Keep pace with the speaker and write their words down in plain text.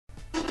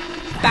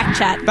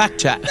Backchat.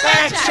 Backchat.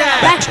 Backchat.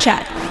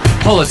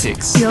 Backchat.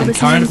 Politics You're and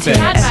current listening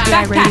to affairs.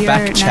 FBI Radio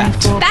Backchat.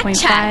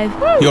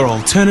 94.5. Your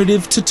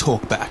alternative to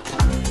talkback.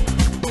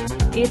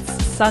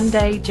 It's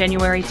Sunday,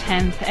 January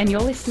 10th, and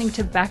you're listening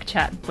to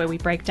Backchat, where we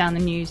break down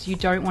the news you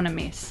don't want to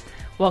miss.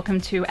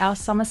 Welcome to our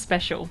summer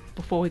special.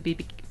 Before we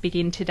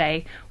begin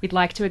today, we'd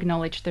like to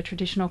acknowledge the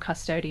traditional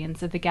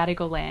custodians of the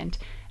Gadigal land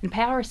and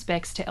pay our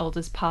respects to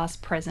elders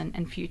past, present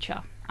and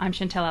future. I'm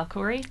Chantelle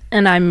Al-Khouri.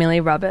 And I'm Millie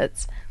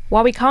Roberts.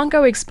 While we can't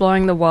go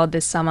exploring the world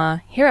this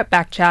summer, here at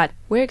Backchat,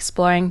 we're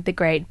exploring the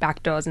great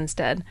backdoors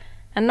instead.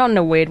 And not in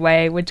a weird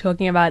way, we're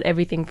talking about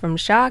everything from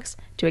sharks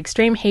to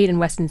extreme heat in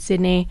Western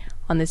Sydney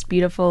on this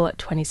beautiful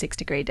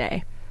 26-degree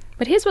day.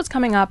 But here's what's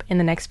coming up in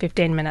the next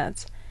 15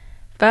 minutes.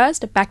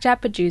 First,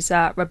 Backchat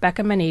producer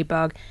Rebekah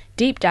Manibog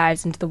deep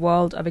dives into the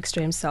world of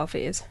extreme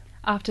selfies.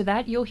 After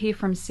that, you'll hear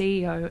from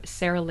CEO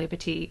Sarah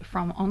Liberty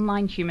from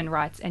online human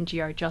rights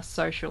NGO Just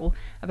Social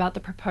about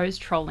the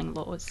proposed trolling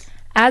laws.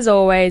 As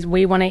always,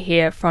 we want to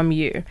hear from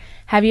you.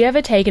 Have you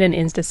ever taken an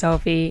Insta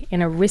selfie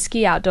in a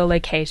risky outdoor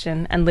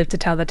location and lived to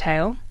tell the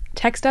tale?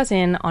 Text us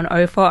in on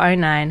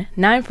 0409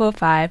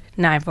 945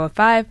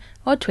 945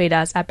 or tweet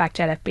us at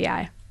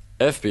BackchatFBI.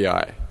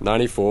 FBI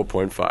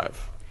 94.5.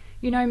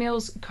 You know,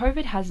 Mills,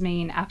 COVID has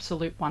me in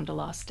absolute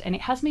wanderlust, and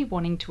it has me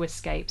wanting to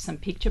escape to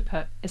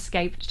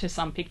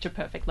some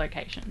picture-perfect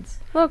locations.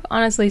 Look,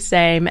 honestly,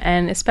 same,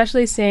 and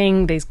especially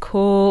seeing these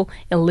cool,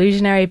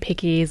 illusionary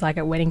pickies like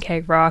at Wedding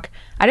Cake Rock.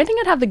 I don't think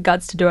I'd have the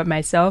guts to do it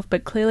myself,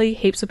 but clearly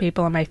heaps of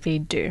people on my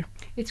feed do.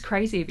 It's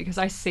crazy because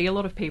I see a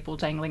lot of people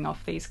dangling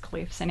off these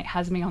cliffs, and it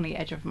has me on the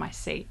edge of my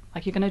seat.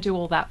 Like, you're going to do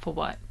all that for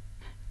what?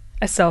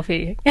 A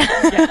selfie. Yeah,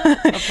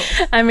 of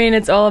course. I mean,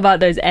 it's all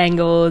about those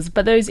angles,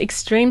 but those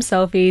extreme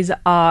selfies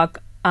are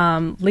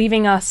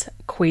leaving us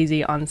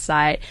queasy on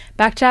site.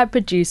 Backchat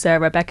producer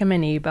Rebekah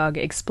Manibog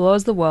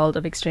explores the world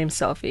of extreme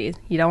selfies.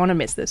 You don't want to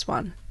miss this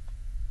one.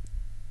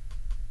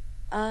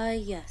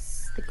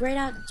 Yes, the great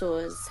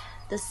outdoors,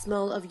 the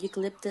smell of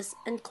eucalyptus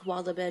and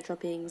koala bear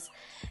droppings,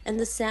 and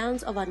the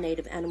sounds of our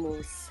native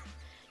animals.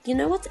 You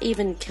know what's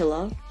even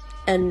killer?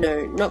 And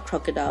no, not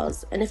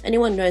crocodiles, and if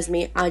anyone knows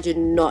me, I do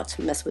not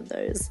mess with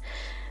those.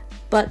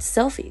 But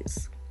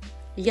selfies.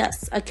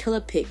 Yes, a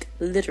killer pic,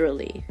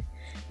 literally.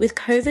 With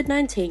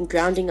COVID-19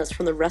 grounding us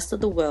from the rest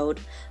of the world,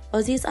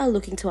 Aussies are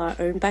looking to our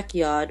own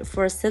backyard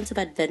for a sense of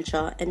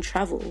adventure and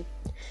travel.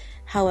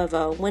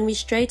 However, when we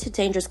stray to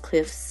dangerous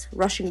cliffs,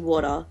 rushing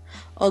water,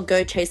 or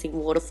go chasing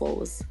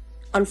waterfalls,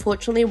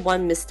 unfortunately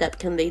one misstep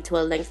can lead to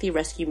a lengthy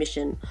rescue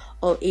mission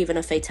or even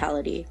a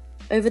fatality.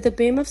 Over the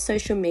boom of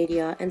social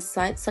media and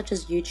sites such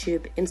as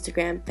YouTube,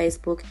 Instagram,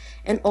 Facebook,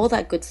 and all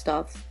that good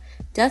stuff,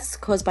 deaths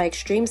caused by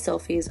extreme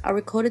selfies are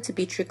recorded to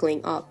be trickling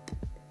up.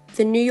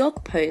 The New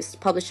York Post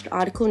published an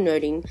article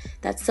noting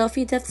that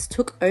selfie deaths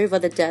took over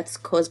the deaths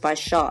caused by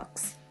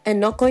sharks. And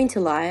not going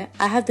to lie,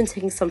 I have been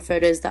taking some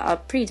photos that are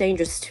pretty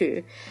dangerous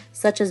too,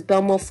 such as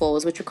Belmore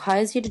Falls, which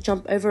requires you to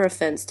jump over a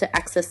fence to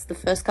access the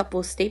first couple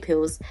of steep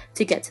hills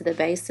to get to the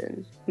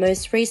basin.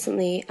 Most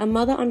recently, a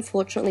mother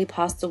unfortunately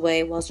passed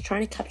away whilst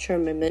trying to capture a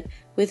moment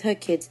with her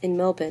kids in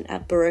Melbourne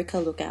at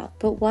Barocca Lookout.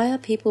 But why are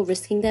people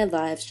risking their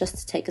lives just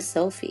to take a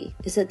selfie?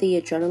 Is it the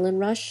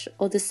adrenaline rush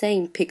or the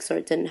saying pics or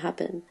it didn't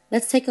happen?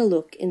 Let's take a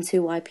look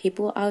into why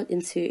people are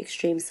into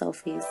extreme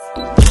selfies.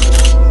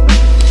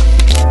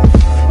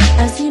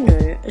 As you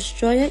know,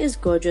 Australia is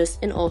gorgeous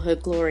in all her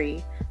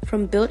glory.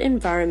 From built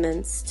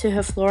environments to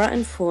her flora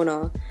and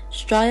fauna,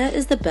 Australia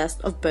is the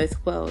best of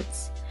both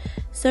worlds.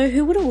 So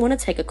who wouldn't want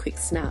to take a quick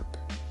snap?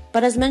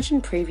 But as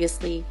mentioned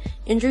previously,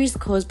 injuries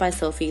caused by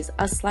selfies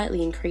are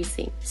slightly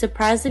increasing.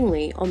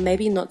 Surprisingly, or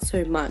maybe not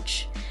so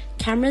much,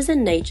 cameras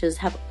and natures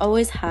have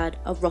always had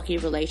a rocky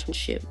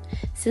relationship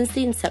since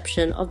the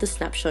inception of the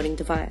snapshotting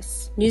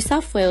device. New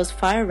South Wales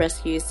Fire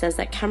Rescue says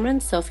that camera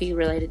and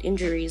selfie-related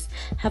injuries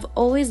have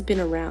always been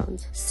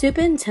around.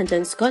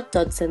 Superintendent Scott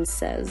Dodson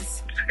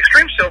says,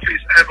 Extreme selfies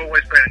have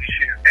always been an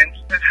issue, and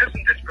it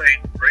hasn't just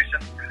been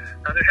recent.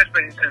 There has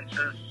been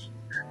instances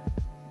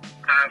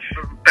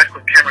from back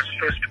when cameras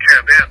first came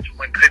about,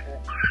 when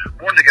people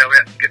wanted to go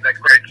out and get that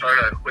great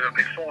photo, whether it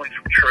be falling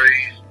from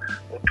trees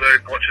or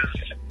bird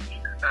watchers.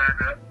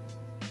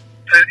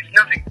 So it's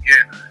nothing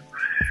new.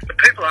 But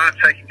people are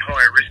taking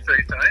higher risk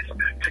these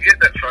days to get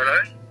that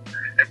photo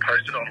and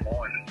post it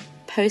online.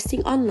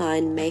 Posting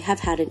online may have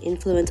had an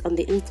influence on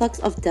the influx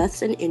of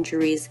deaths and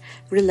injuries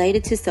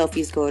related to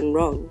selfies going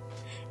wrong.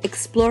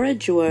 Explorer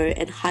duo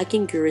and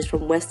hiking gurus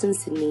from Western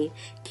Sydney,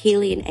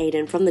 Keely and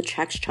Aiden from the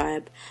Tracks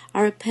Tribe,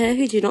 are a pair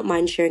who do not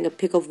mind sharing a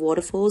pic of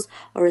waterfalls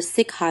or a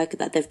sick hike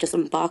that they've just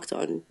embarked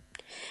on.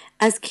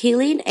 As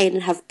Keely and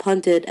Aiden have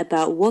pondered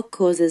about what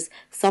causes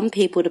some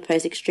people to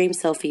post extreme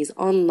selfies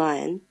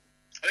online,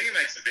 I think it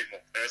makes it a bit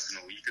more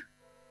personal. You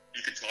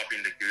could type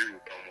into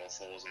Google Belmore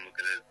Falls and look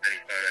at as many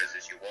photos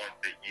as you want,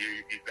 but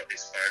you've got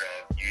this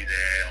photo of you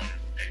there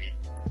and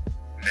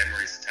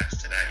memories attached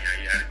to that. You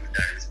know, you had a good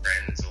day with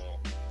friends or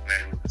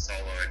maybe with a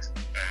solo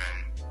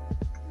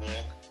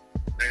walk,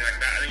 thing like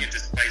that. I think it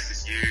just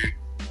places you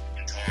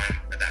in time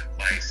at that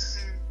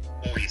place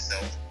for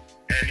yourself.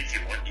 And if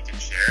you want, you can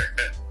share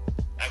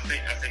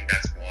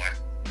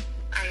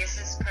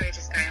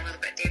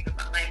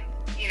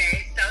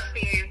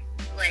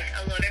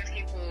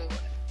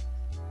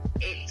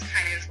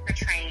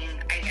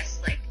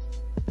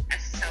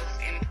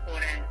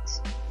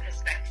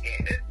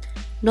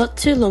Not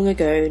too long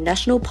ago,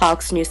 National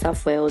Parks New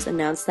South Wales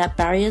announced that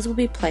barriers will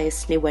be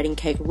placed near Wedding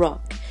Cake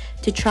Rock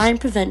to try and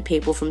prevent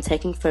people from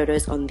taking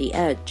photos on the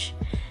edge.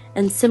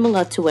 And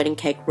similar to Wedding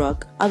Cake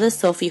Rock, other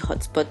selfie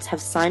hotspots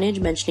have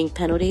signage mentioning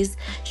penalties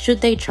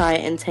should they try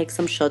and take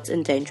some shots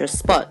in dangerous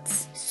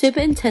spots.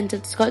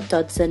 Superintendent Scott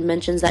Dodson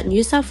mentions that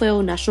New South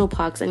Wales national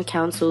parks and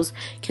councils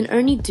can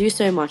only do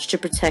so much to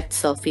protect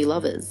selfie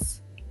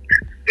lovers.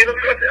 Yeah, look,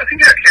 I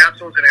think our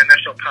councils and our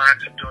national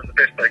parks are doing the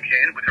best they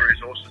can with the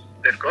resources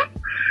they've got.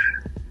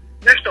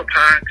 National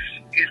parks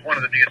is one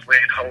of the biggest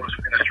landholders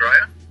within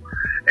Australia,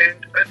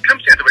 and it comes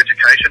down to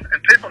education,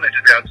 and people need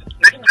to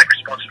take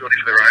responsibility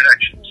for their own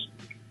actions.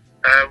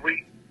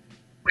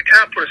 We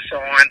can't put a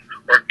sign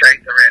or a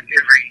gate around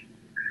every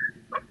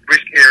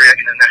risk area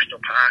in a national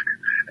park,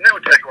 and that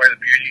would take away the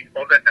beauty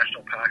of that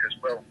national park as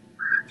well.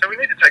 So we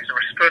need to take some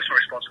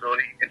personal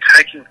responsibility in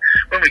taking,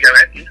 when we go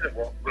out into the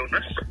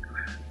wilderness,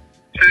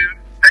 to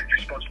act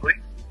responsibly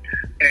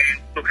and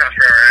look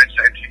after our own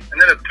safety,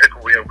 and then the people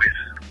we are with.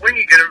 When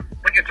you're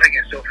taking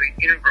a selfie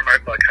in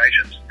remote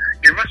locations,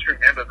 you must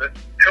remember that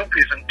help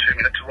isn't 2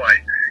 minutes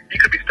away. You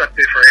could be stuck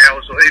there for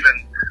hours or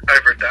even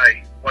over a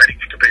day waiting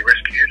to be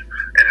rescued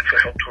and for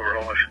help to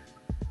arrive.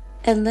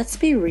 And let's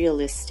be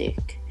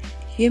realistic.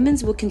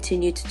 Humans will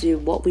continue to do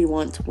what we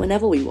want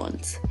whenever we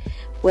want,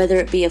 whether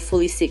it be a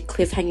fully sick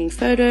cliff-hanging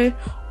photo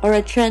or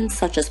a trend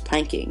such as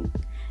planking.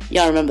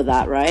 Y'all remember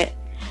that, right?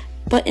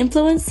 But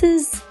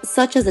influencers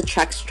such as the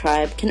Tracks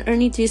Tribe can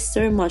only do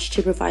so much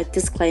to provide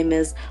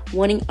disclaimers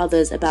warning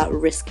others about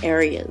risk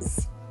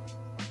areas.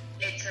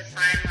 It's a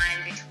fine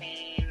line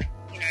between,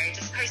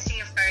 just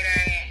posting a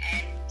photo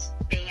and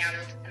being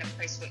able to kind of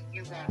post what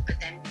you want, but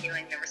then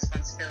feeling the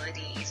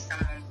responsibility if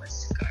someone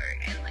was to go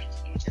and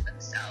injure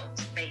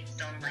themselves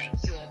based on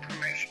your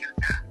promotion of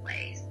that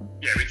place.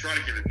 Yeah, we try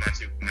to give as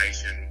much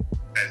information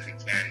as we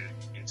can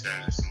in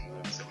terms of some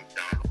walks that we've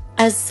done.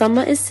 As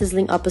summer is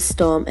sizzling up a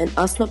storm and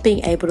us not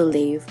being able to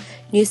leave,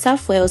 New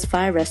South Wales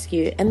Fire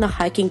Rescue and the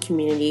hiking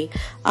community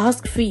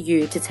ask for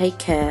you to take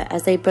care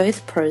as they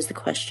both pose the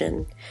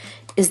question,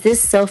 is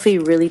this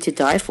selfie really to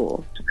die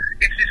for?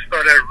 Is this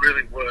photo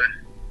really worth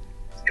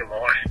your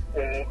life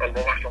or a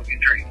lifelong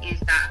injury?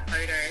 Is that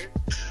photo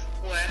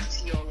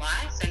worth your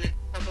life? And it's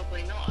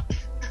probably not.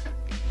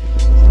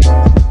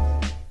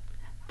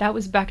 That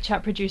was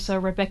Backchat producer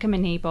Rebekah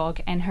Manibog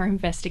and her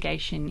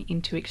investigation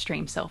into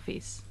extreme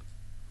selfies.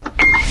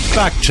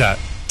 Backchat.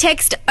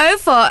 Text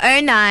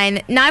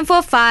 0409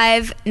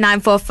 945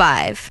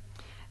 945.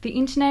 The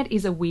internet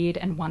is a weird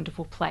and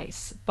wonderful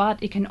place,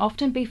 but it can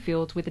often be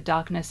filled with the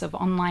darkness of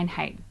online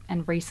hate,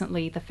 and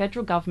recently the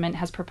federal government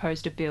has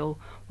proposed a bill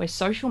where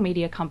social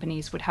media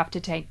companies would have to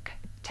take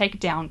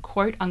down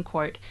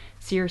quote-unquote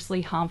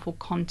seriously harmful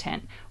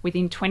content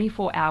within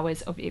 24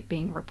 hours of it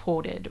being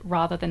reported,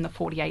 rather than the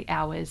 48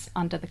 hours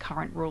under the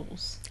current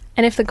rules.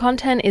 And if the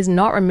content is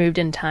not removed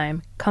in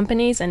time,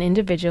 companies and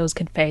individuals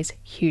could face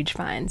huge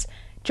fines.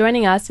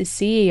 Joining us is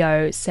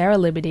CEO Sarah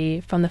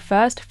Liberty from the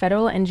first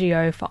federal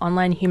NGO for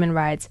online human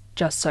rights,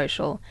 Just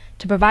Social,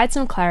 to provide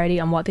some clarity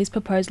on what these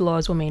proposed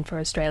laws will mean for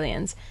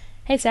Australians.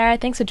 Hey Sarah,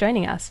 thanks for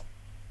joining us.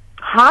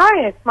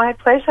 Hi, it's my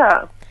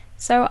pleasure.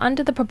 So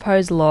under the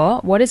proposed law,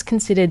 what is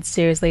considered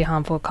seriously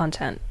harmful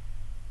content?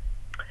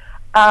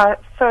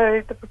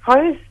 So the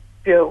proposed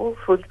bill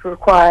would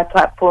require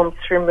platforms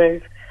to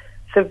remove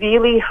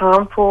severely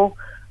harmful,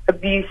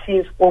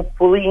 abusive or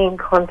bullying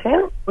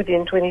content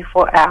within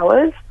 24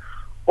 hours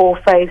or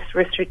face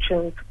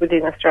restrictions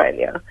within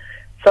Australia.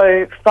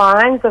 So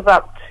fines of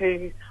up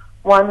to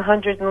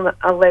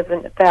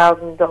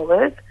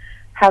 $111,000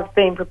 have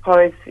been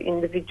proposed for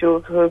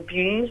individuals who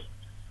abuse,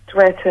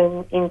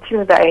 threaten,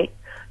 intimidate,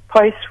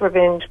 post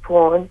revenge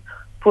porn,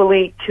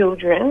 bully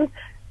children,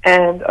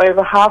 and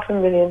over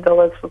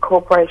 $500,000 for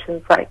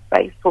corporations like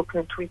Facebook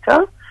and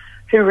Twitter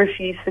who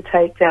refuse to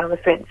take down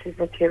offensive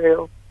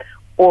material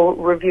or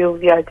reveal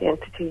the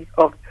identities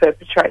of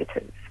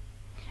perpetrators.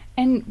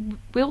 And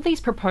will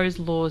these proposed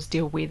laws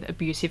deal with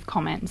abusive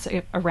comments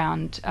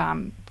around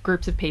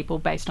groups of people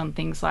based on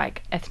things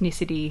like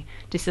ethnicity,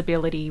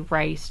 disability,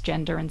 race,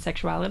 gender and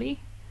sexuality?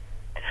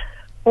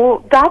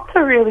 Well, that's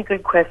a really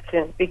good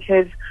question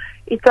because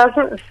it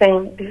doesn't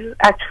seem, this is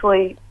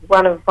actually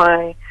one of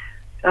my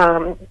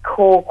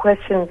core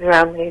questions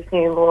around these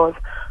new laws.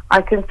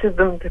 I consider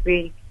them to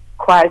be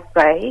quite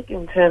vague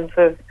in terms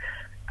of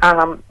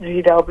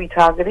who they'll be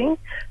targeting.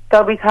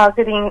 They'll be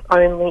targeting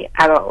only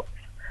adults.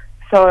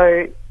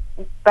 So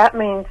that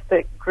means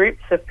that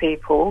groups of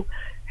people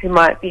who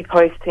might be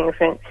posting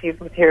offensive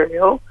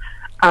material,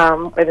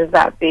 whether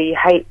that be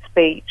hate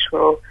speech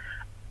or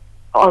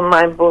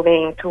online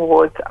bullying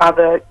towards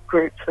other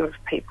groups of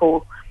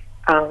people,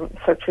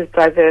 such as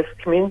diverse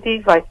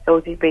communities like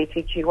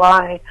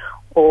LGBTQI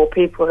or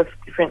people of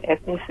different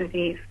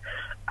ethnicities,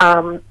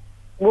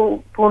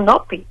 will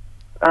not be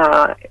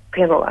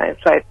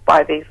penalised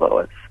by these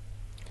laws.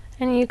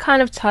 And you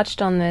kind of touched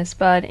on this,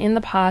 but in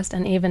the past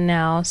and even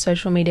now,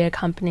 social media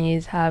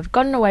companies have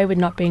gotten away with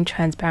not being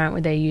transparent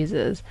with their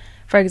users.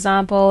 For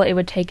example, it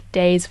would take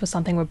days for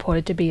something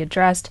reported to be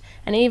addressed,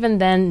 and even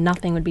then,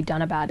 nothing would be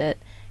done about it.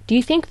 Do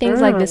you think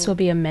things like this will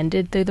be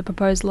amended through the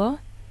proposed law?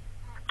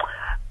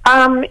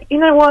 You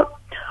know what?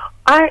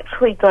 I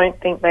actually don't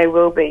think they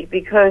will be,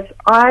 because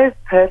I've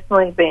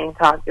personally been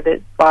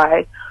targeted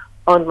by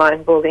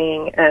online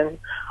bullying and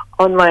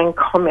online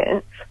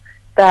comments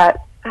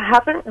that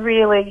haven't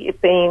really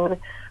been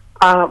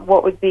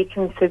what would be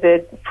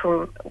considered,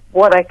 from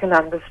what I can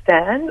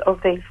understand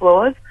of these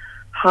laws,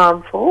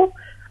 harmful,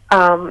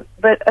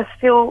 but are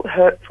still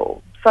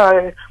hurtful.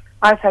 So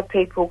I've had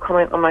people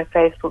comment on my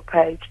Facebook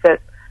page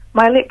that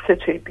my lips are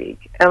too big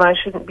and I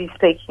shouldn't be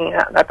speaking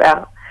out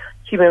about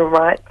human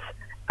rights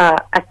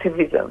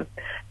activism.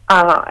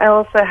 I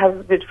also have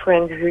a good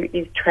friend who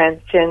is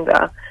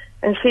transgender,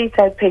 and she's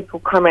had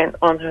people comment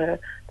on her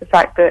the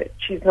fact that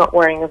she's not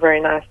wearing a very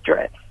nice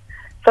dress.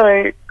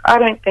 So I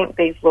don't think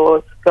these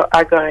laws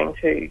are going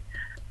to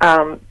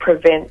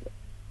prevent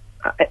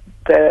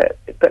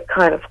the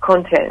kind of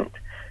content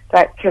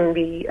that can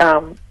be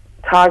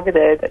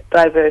targeted at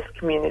diverse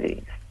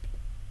communities.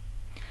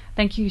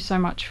 Thank you so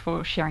much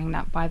for sharing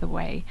that, by the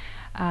way.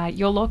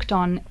 You're locked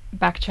on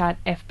Backchat,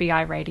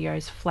 FBI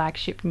Radio's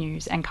flagship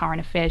news and current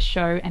affairs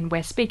show, and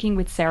we're speaking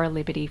with Sarah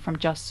Liberty from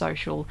Just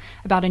Social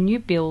about a new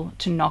bill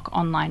to knock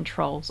online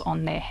trolls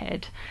on their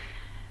head.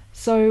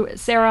 So,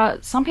 Sarah,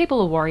 some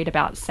people are worried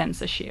about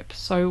censorship.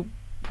 So,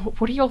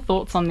 what are your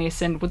thoughts on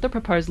this, and would the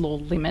proposed law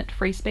limit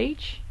free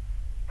speech?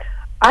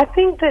 I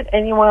think that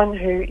anyone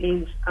who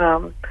is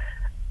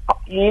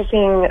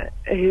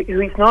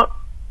who is not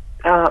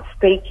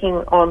speaking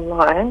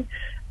online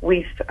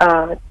with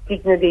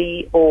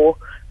dignity or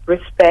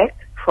respect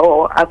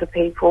for other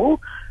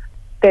people,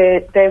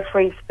 their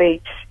free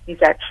speech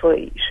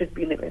should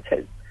be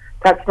limited.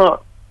 That's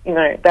not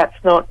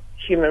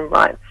human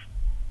rights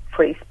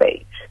free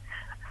speech.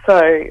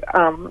 So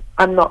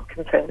I'm not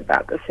concerned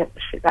about the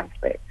censorship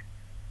aspect.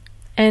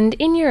 And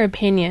in your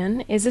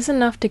opinion, is this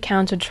enough to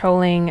counter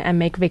trolling and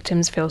make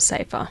victims feel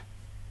safer?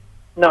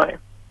 No.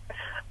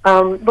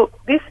 Look,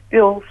 this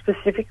bill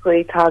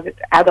specifically targets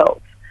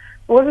adults.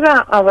 What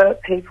about other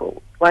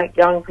people, like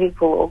young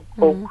people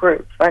or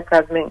groups, like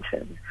I've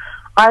mentioned?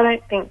 I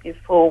don't think this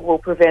law will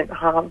prevent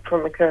harm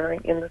from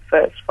occurring in the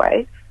first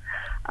place.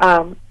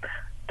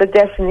 The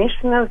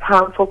definition of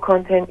harmful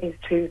content is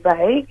too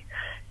vague.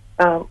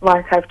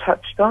 Like I've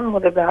touched on,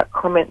 what about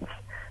comments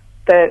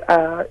that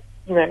are,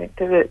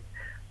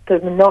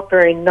 that are not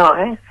very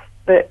nice,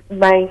 that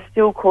may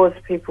still cause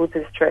people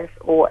distress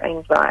or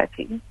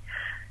anxiety?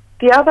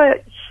 The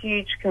other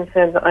huge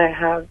concern that I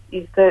have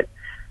is that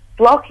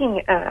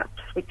blocking apps,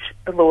 which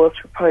the law is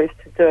proposed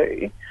to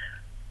do,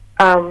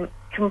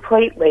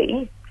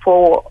 completely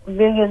for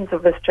millions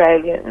of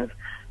Australians,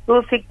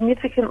 will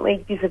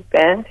significantly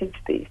disadvantage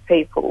these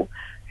people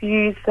who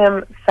use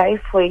them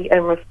safely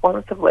and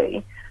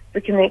responsibly for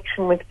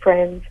connection with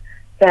friends,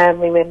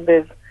 family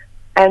members,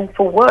 and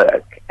for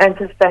work, and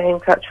to stay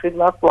in touch with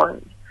loved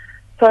ones.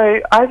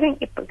 So I think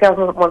if the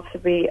government wants to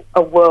be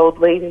a world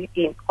leader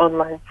in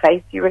online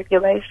safety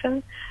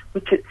regulation,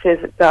 which it says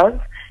it does,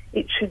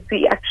 it should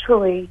be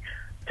actually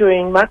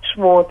doing much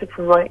more to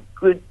promote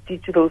good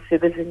digital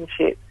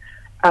citizenship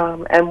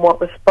and what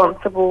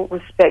responsible,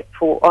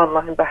 respectful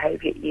online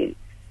behaviour is.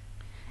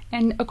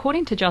 And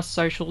according to Just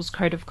Social's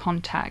Code of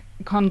Conduct,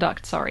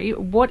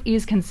 what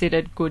is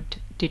considered good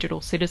digital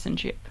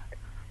citizenship?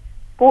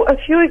 Well, a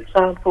few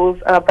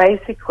examples are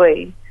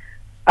basically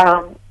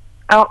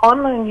our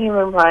online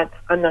human rights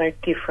are no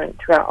different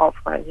to our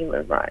offline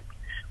human rights,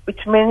 which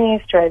many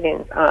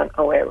Australians aren't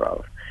aware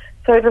of.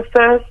 So the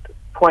first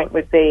point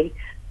would be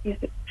is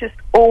just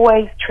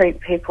always treat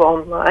people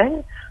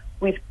online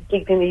with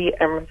dignity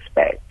and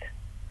respect.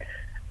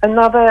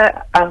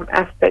 Another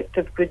aspect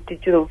of good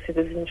digital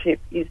citizenship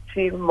is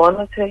to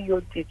monitor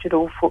your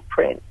digital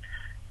footprint.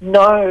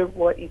 Know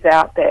what is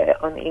out there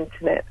on the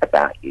internet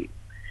about you.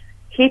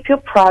 Keep your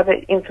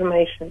private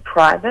information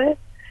private,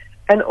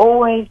 and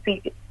always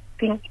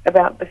think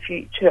about the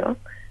future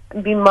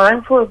and be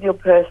mindful of your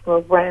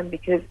personal brand,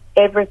 because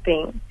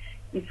everything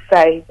is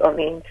saved on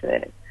the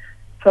internet.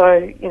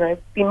 So,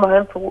 be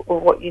mindful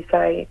of what you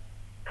say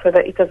so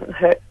that it doesn't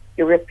hurt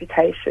your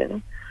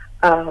reputation,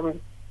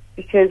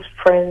 because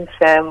friends,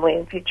 family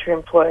and future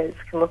employers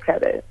can look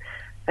at it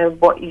and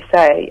what you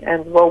say,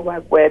 and the World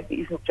Wide Web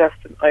isn't just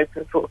an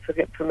open source of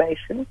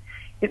information,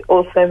 it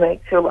also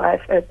makes your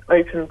life an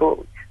open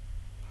book.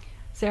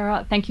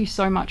 Sarah, thank you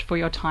so much for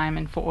your time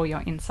and for all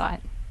your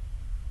insight.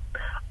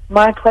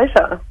 My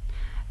pleasure.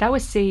 That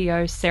was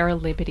CEO Sarah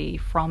Liberty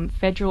from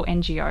Federal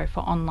NGO for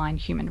Online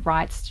Human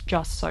Rights,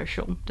 Just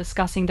Social,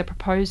 discussing the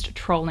proposed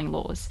trolling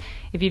laws.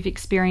 If you've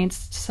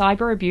experienced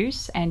cyber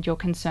abuse and your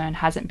concern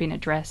hasn't been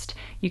addressed,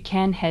 you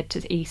can head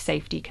to the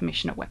eSafety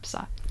Commissioner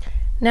website.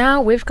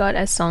 Now we've got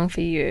a song for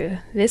you.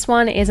 This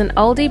one is an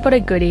oldie but a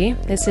goodie.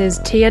 This is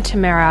Tia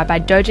Tamara by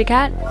Doja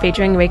Cat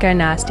featuring Rico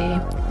Nasty.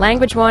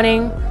 Language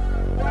warning.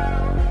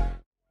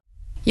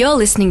 You're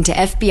listening to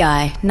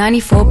FBI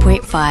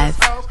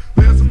 94.5.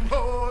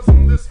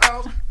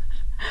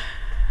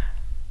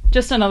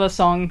 just another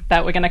song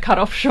that we're going to cut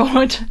off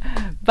short.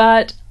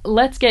 But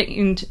let's get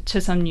into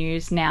some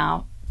news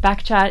now.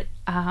 Backchat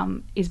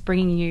is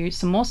bringing you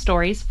some more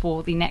stories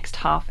for the next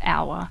half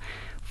hour.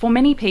 For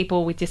many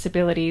people with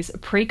disabilities,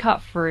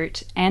 pre-cut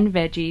fruit and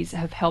veggies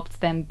have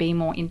helped them be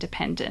more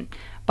independent.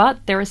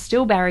 But there are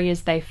still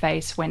barriers they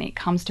face when it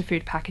comes to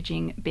food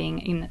packaging being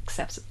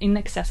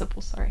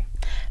inaccessible.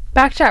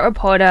 Backchat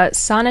reporter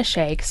Sana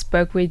Shaikh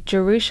spoke with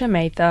Jerusha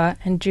Mather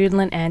and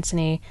Judlyn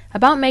Anthony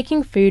about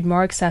making food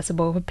more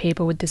accessible for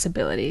people with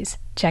disabilities.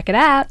 Check it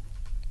out.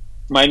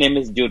 My name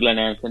is Judlyn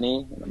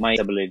Anthony. My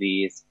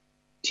disability is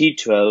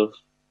T12,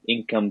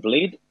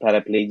 incomplete,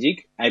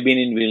 paraplegic. I've been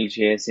in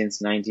wheelchair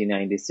since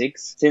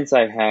 1996. Since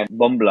I had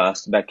bomb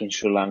blast back in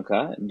Sri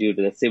Lanka due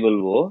to the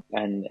civil war,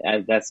 and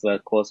that's the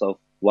cause of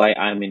why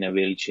I'm in a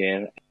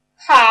wheelchair.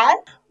 Hi,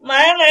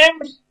 my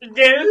name is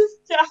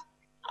Jerusha.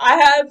 I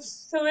have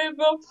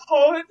cerebral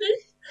palsy.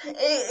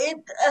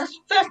 It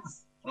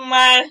affects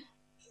my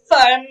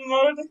fine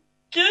motor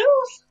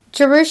skills.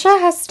 Jerusha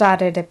has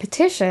started a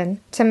petition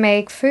to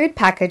make food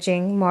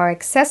packaging more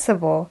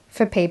accessible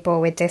for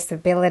people with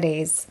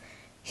disabilities.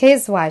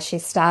 Here's why she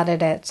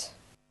started it.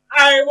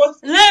 I was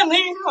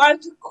learning how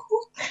to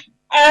cook,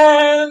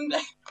 and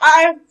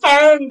I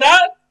found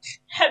out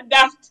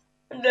that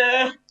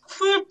the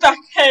food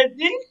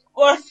packaging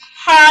was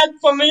hard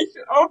for me to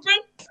open.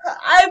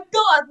 I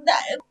thought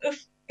that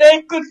if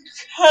they could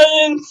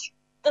change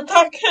the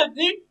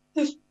packaging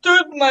to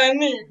suit my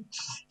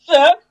needs.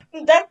 So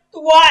that's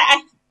why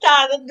I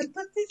started the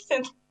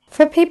petition.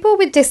 For people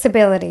with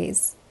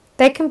disabilities,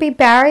 there can be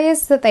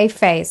barriers that they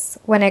face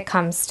when it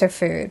comes to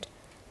food.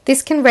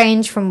 This can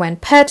range from when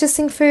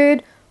purchasing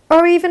food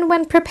or even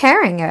when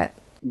preparing it.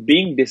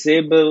 Being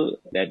disabled,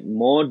 that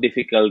more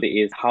difficult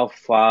is how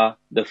far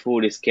the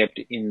food is kept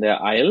in the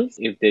aisles.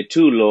 If they're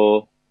too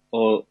low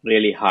or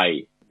really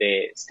high,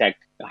 they stack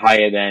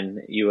higher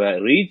than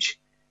your reach.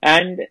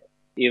 And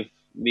if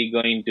we're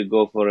going to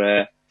go for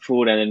a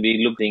food and then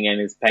we looking and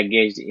it's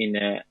packaged in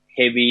a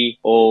heavy,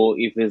 or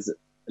if it's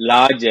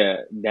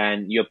larger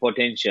than your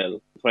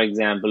potential. For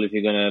example, if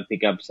you're going to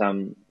pick up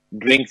some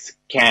drinks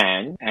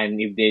can, and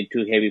if they're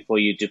too heavy for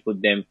you to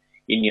put them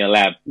in your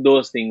lap,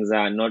 those things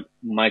are not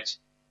much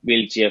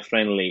wheelchair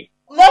friendly.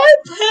 My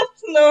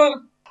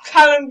personal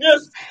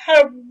challenges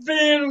have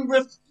been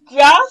with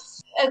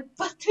glass,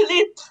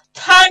 especially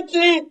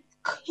tightly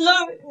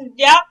closed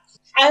gaps.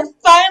 I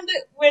find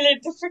it really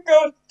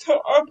difficult to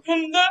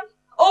open them.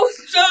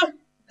 Also,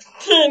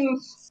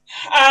 tins,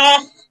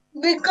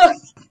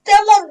 because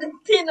some of the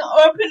tin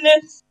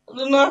openers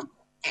do not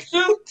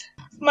suit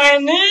my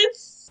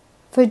needs.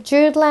 For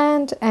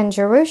Judland and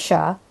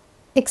Jerusha,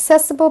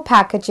 accessible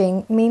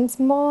packaging means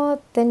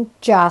more than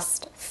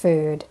just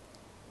food.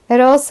 It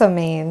also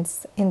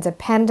means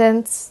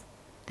independence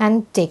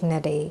and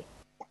dignity.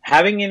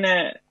 Having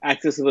an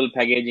accessible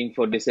packaging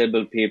for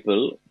disabled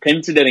people,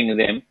 considering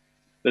them,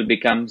 will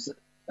become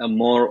a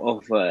more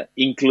of an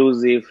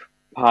inclusive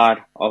part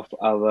of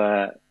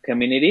our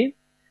community.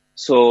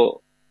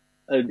 So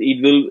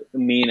it will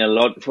mean a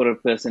lot for a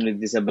person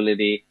with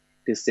disability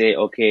to say,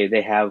 okay,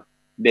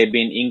 they've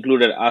been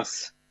included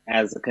us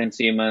as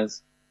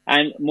consumers.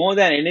 And more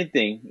than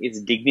anything,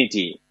 it's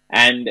dignity.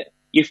 And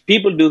if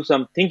people do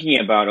some thinking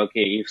about,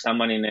 okay, if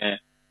someone in a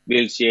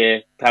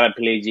wheelchair,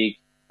 paraplegic,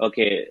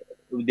 okay,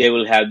 they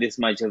will have this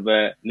much of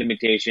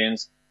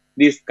limitations,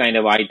 these kind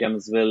of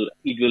items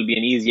it will be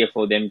easier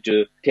for them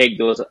to take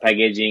those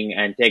packaging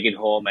and take it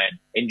home and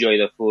enjoy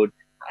the food.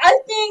 I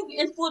think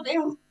it would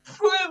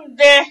improve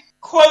their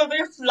quality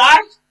of life.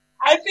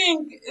 I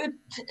think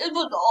it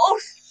would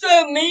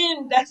also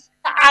mean that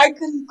I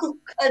can cook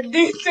a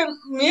decent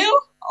meal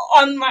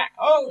on my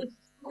own.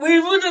 We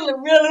wouldn't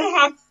really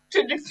have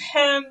to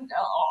depend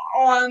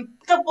on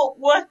support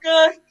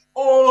workers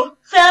or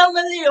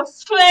family or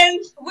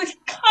friends, which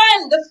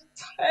kind of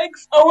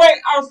takes away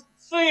our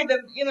freedom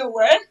in a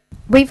way.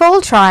 We've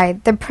all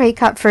tried the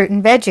pre-cut fruit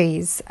and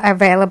veggies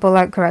available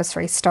at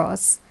grocery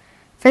stores.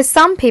 For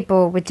some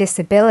people with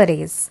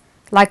disabilities,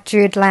 like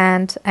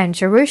Judeland and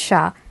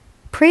Jerusha,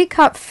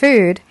 pre-cut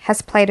food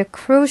has played a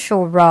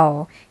crucial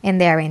role in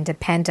their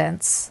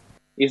independence.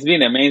 It's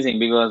been amazing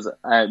because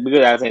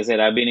as I said,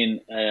 I've been in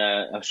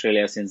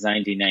Australia since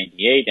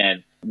 1998,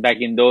 and back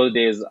in those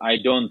days, I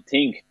don't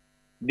think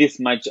this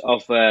much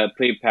of a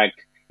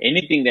pre-packed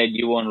anything that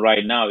you want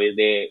right now is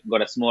they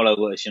got a smaller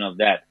version of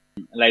that.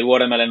 Like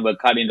watermelon were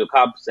cut into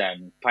cups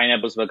and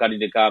pineapples were cut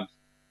into cups,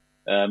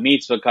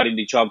 meats were cut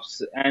into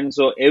chops, and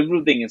so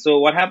everything. So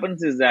what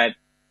happens is that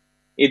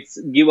it's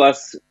give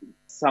us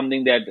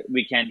something that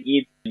we can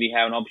eat. We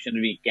have an option,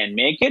 we can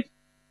make it.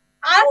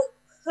 I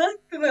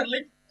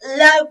personally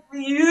love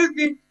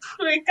using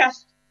pre-cut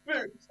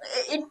food.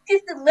 It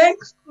just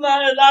makes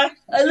my life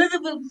a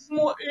little bit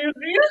more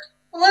easier.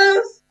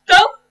 Well,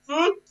 some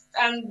fruits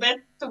and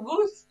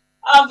vegetables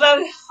are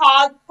very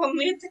hard for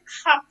me to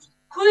cut.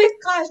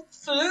 Pre-cut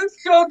food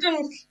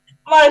shortens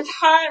my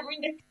time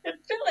in the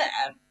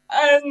kitchen,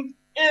 and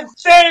it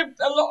saves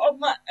a lot of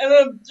my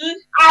energy.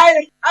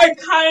 I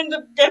kind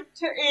of get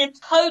to eat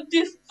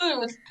healthy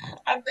food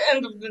at the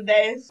end of the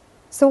day.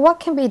 So what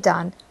can be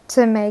done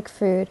to make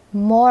food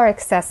more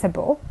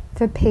accessible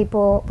for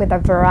people with a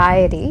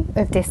variety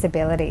of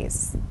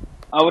disabilities?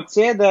 I would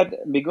say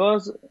that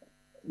because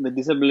the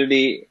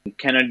disability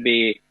cannot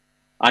be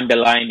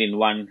underlined in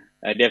one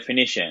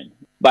definition,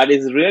 but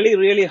it's really,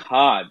 really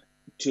hard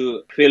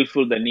to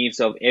fulfill the needs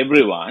of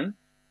everyone,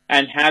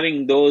 and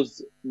having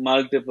those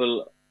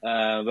multiple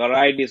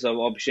varieties of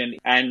options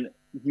and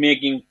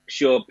making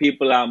sure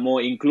people are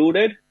more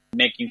included,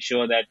 making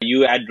sure that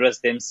you address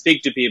them,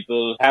 speak to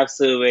people, have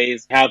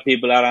surveys, have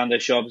people around the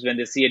shops when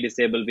they see a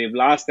disabled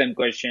people, ask them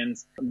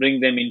questions, bring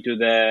them into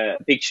the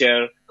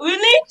picture. We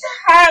need to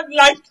have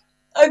like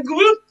a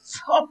group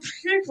of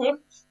people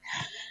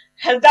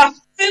that's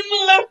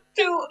similar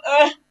to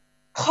a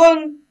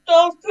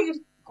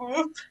consultant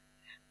group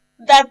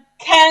that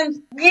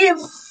can give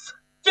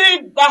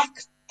feedback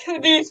to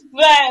these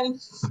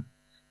brands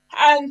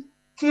and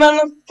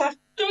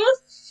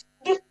manufacturers.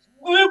 This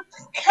group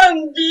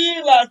can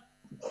be like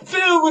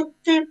filled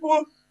with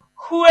people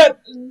who have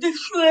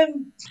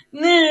different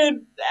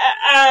needs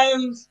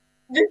and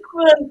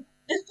different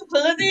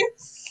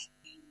disabilities.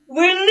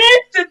 We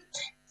need to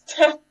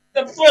test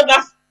the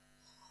product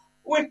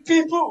with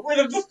people with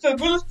a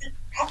disability,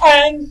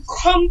 and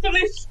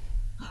companies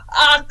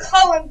are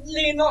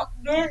currently not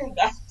doing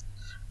that.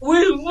 We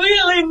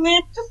really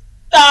need to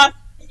start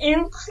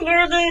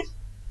including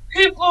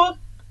people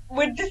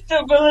with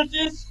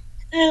disabilities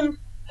in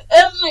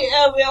every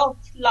area of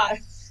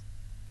life.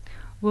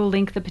 We'll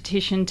link the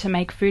petition to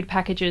make food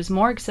packages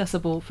more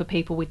accessible for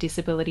people with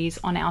disabilities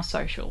on our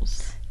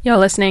socials. You're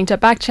listening to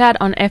Backchat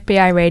on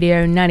FBI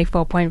Radio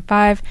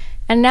 94.5,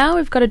 and now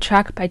we've got a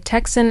track by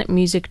Texan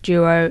music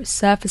duo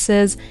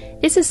Surfaces.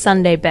 This is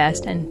Sunday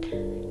Best, and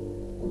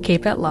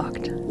keep it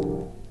locked.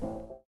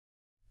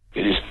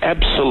 It is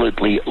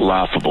absolutely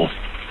laughable.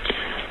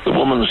 The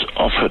woman's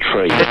off her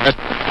tree.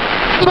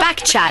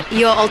 Backchat,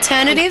 your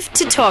alternative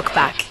to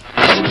Talkback.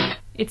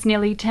 It's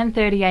nearly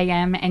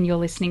 10:30am and you're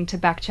listening to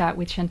Backchat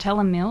with Chantelle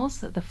and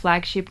Mills, the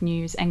flagship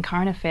news and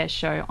current affairs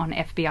show on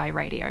FBI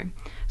Radio.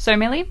 So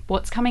Millie,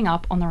 what's coming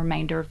up on the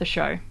remainder of the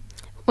show?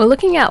 We're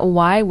looking at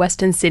why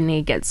Western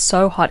Sydney gets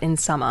so hot in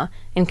summer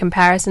in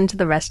comparison to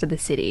the rest of the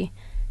city.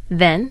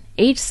 Then,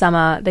 each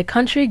summer, the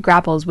country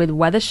grapples with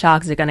whether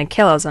sharks are going to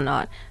kill us or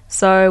not,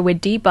 so we're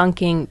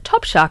debunking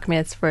top shark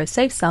myths for a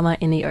safe summer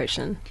in the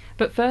ocean.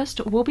 But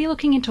first, we'll be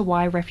looking into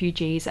why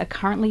refugees are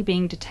currently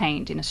being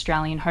detained in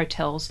Australian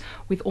hotels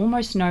with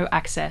almost no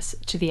access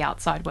to the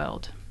outside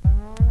world.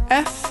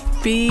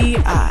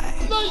 FBI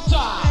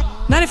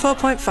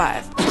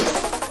 94.5.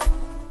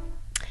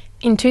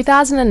 In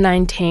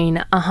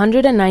 2019,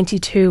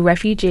 192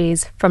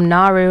 refugees from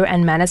Nauru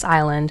and Manus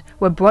Island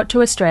were brought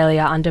to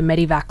Australia under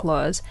Medevac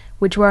Laws,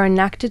 which were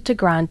enacted to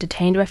grant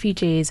detained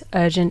refugees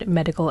urgent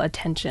medical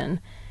attention.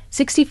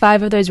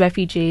 65 of those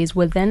refugees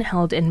were then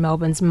held in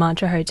Melbourne's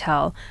Mantra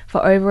Hotel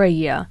for over a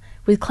year,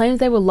 with claims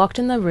they were locked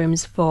in their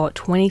rooms for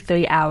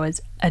 23 hours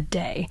a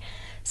day.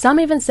 Some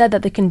even said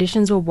that the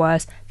conditions were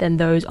worse than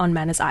those on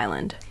Manus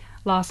Island.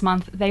 Last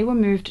month, they were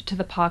moved to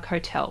the Park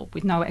Hotel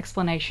with no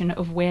explanation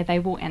of where they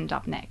will end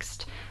up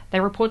next. They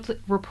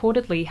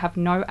reportedly have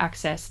no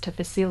access to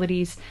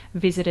facilities,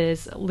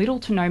 visitors, little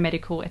to no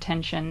medical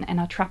attention,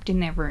 and are trapped in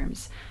their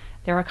rooms.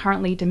 There are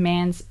currently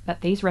demands that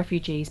these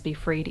refugees be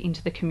freed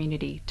into the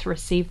community to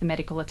receive the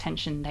medical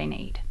attention they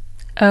need.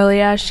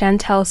 Earlier,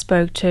 Chantelle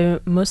spoke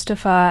to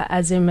Mustafa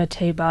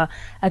Azimateba,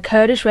 a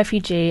Kurdish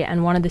refugee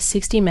and one of the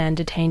 60 men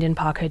detained in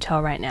Park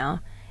Hotel right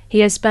now. He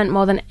has spent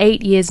more than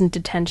 8 years in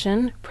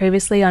detention,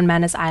 previously on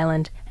Manus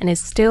Island, and is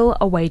still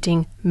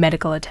awaiting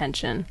medical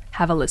attention.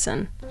 Have a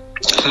listen.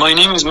 My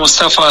name is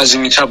Mustafa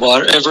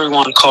Azimateba.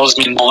 Everyone calls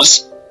me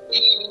Mos.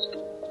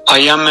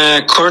 I am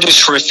a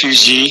Kurdish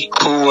refugee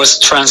who was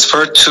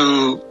transferred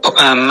to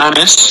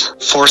Manus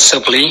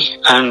forcibly,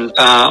 and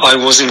I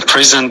was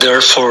imprisoned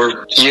there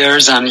for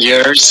years and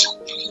years.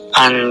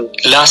 And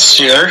last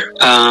year,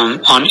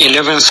 on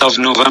 11th of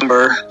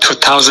November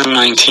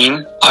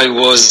 2019, I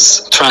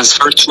was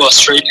transferred to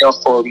Australia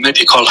for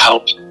medical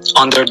help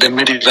under the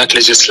Medevac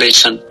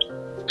legislation.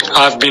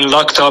 I've been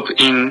locked up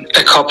in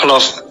a couple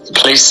of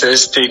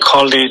places. They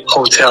call it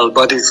hotel,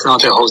 but it's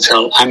not a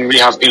hotel. And we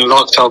have been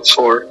locked up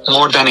for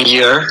more than a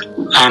year,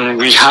 and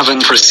we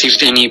haven't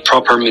received any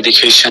proper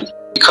medication.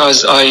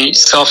 Because I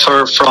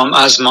suffer from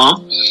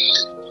asthma,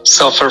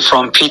 suffer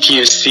from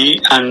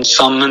PTSD and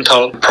some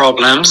mental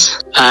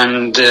problems,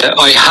 and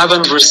I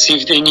haven't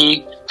received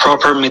any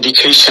proper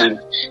medication,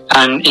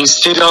 and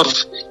instead of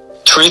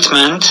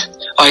treatment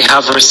I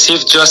have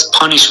received just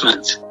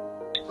punishment.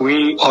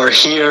 We are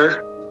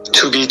here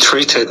to be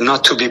treated,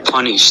 not to be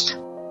punished.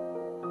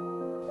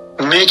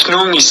 Make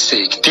no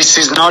mistake, this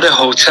is not a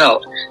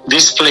hotel.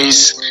 This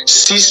place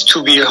ceased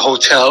to be a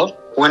hotel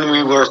when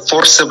we were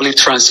forcibly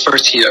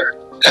transferred here.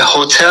 A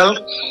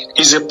hotel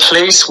is a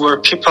place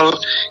where people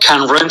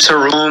can rent a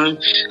room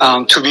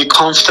to be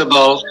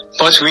comfortable,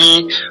 but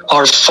we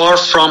are far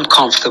from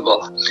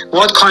comfortable.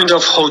 What kind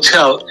of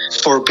hotel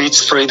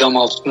forbids freedom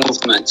of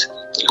movement?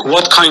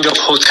 What kind of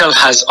hotel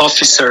has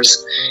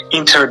officers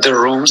enter the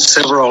room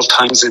several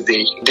times a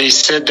day? They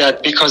said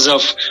that because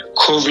of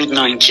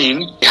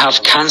COVID-19, they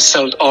have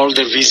cancelled all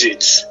the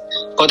visits.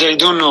 But I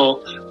don't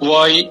know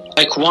why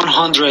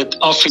 100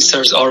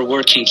 officers are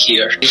working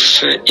here.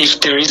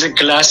 If there is a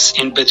glass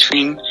in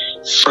between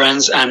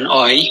friends and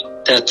I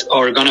that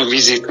are going to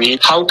visit me,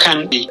 how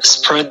can we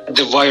spread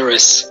the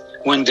virus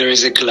when there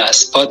is a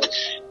glass? But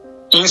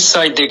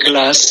inside the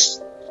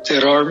glass,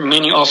 there are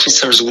many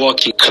officers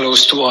walking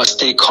close to us.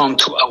 They come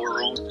to our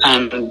room.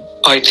 And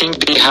I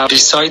think they have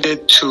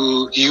decided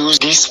to use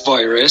this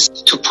virus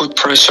to put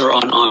pressure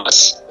on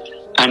us.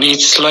 And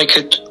it's like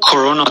a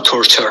corona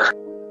torture.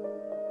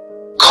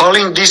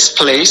 Calling this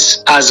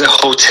place as a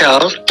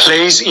hotel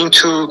plays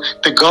into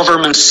the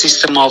government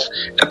system of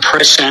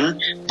oppression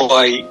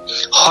by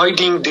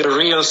hiding the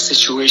real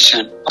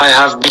situation. I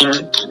have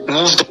been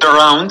moved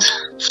around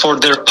for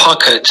their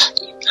pocket,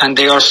 and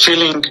they are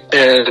filling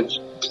the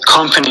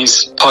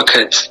company's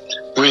pocket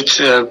with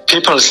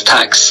people's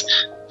tax.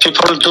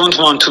 People don't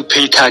want to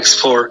pay tax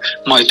for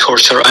my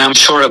torture. I am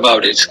sure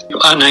about it.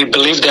 And I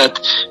believe that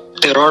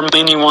there are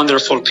many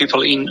wonderful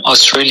people in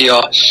Australia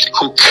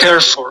who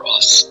care for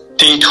us.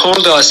 They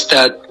told us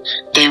that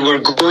they were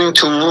going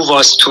to move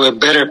us to a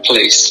better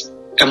place,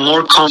 a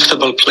more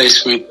comfortable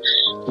place with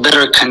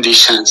better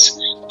conditions.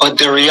 But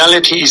the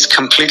reality is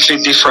completely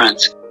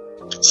different.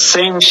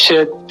 Same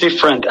shit,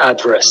 different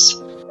address.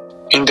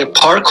 In the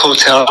Park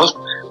Hotel,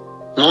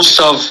 most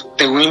of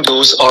the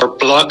windows are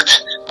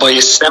blocked by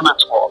a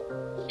cement wall.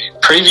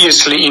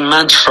 Previously in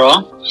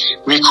Mantra,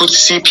 we could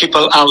see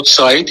people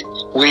outside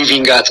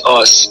waving at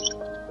us,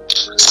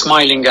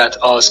 smiling at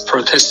us,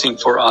 protesting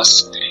for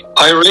us.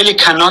 I really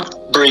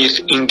cannot breathe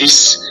in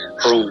this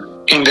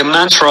room. In the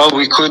Mantra,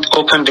 we could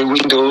open the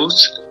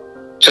windows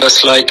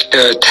just like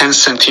 10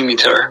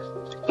 centimeter.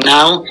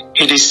 Now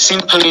it is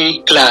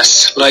simply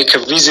glass, like a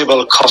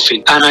visible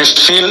coffin. And I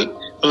feel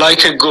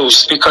like a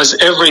ghost because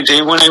every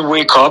day when I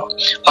wake up,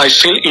 I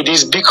feel it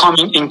is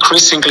becoming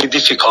increasingly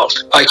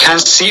difficult. I can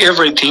see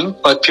everything,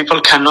 but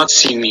people cannot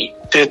see me.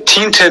 The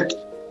tinted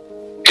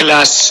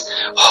glass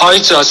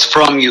hides us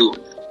from you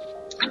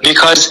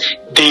because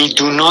they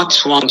do not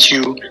want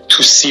you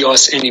to see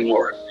us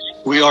anymore.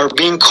 We are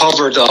being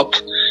covered up,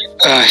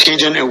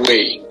 hidden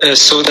away,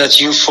 so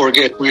that you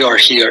forget we are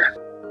here.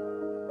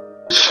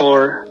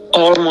 For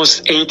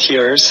almost 8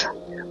 years,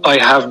 I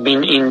have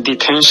been in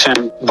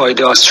detention by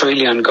the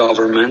Australian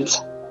government,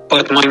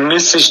 but my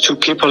message to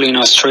people in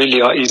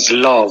Australia is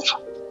love,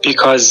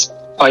 because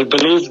I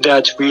believe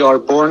that we are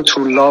born to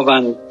love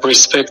and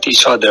respect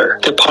each other.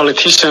 The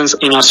politicians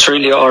in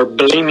Australia are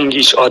blaming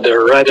each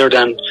other rather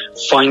than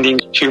finding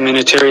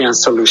humanitarian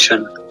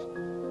solution.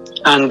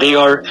 And they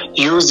are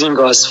using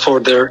us for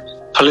their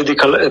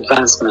political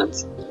advancement.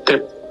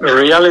 The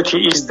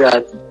reality is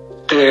that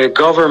the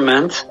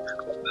government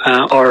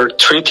are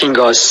treating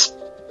us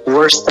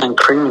worse than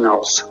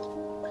criminals.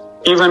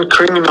 Even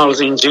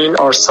criminals in jail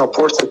are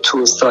supported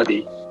to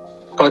study,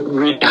 but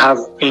we have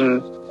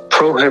been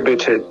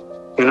prohibited.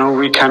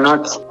 We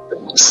cannot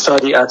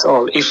study at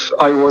all. If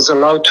I was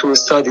allowed to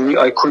study,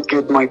 I could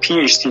get my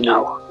PhD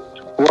now.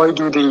 Why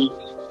do they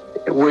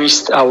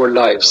waste our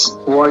lives?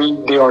 Why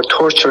they are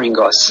torturing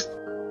us?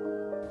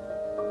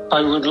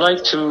 I would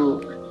like to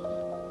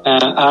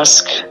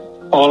ask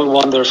all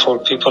wonderful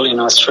people in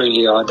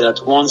Australia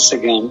that once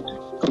again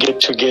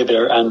get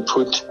together and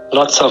put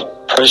lots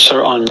of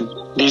pressure on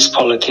these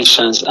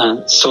politicians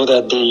and so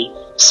that they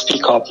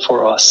speak up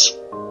for us.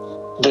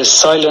 The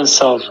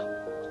silence of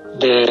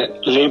the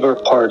Labour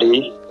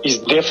Party is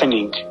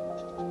deafening.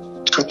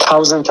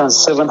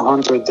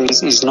 2,700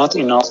 days is not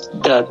enough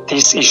that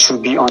this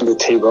issue be on the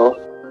table.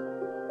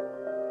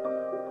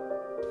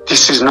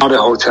 This is not a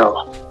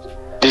hotel.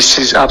 This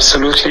is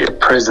absolutely a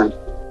prison.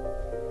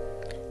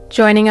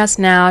 Joining us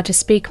now to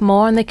speak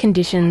more on the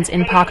conditions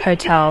in Park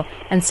Hotel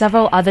and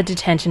several other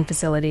detention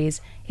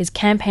facilities is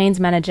Campaigns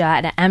Manager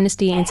at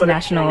Amnesty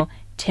International,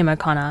 Tim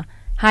O'Connor.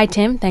 Hi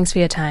Tim, thanks for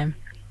your time.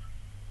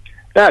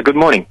 Good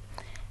morning.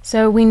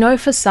 So we know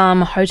for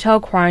some, hotel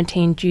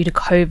quarantine due to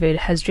COVID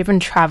has driven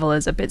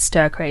travellers a bit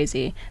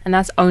stir-crazy, and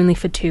that's only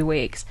for 2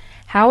 weeks.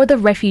 How are the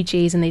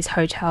refugees in these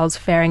hotels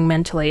faring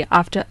mentally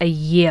after a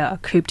year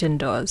cooped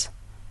indoors?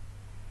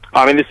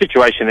 I mean, the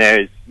situation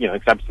there is,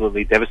 it's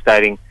absolutely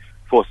devastating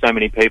for so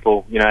many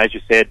people. As you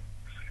said,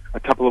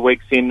 a couple of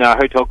weeks in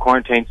hotel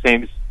quarantine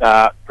seems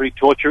pretty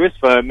torturous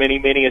for many,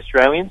 many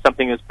Australians,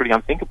 something that's pretty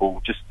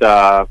unthinkable just, 8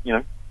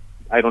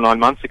 or 9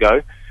 months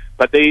ago.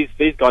 But these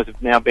guys have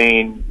now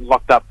been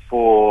locked up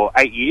for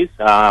 8 years,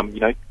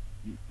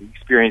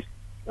 experienced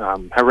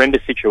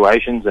horrendous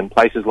situations in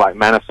places like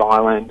Manus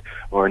Island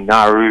or in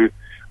Nauru,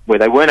 where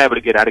they weren't able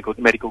to get adequate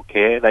medical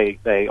care.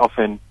 They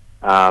often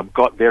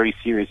got very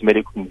serious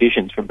medical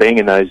conditions from being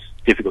in those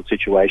difficult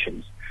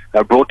situations. They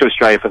were brought to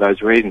Australia for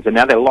those reasons, and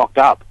now they're locked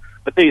up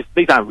But these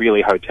aren't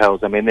really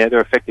hotels. I mean, they're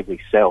effectively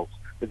cells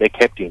that they're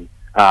kept in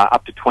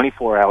up to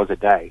 24 hours a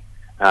day.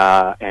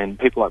 And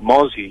people like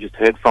Moz, who you just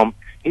heard from,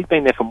 he's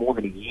been there for more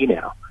than a year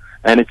now.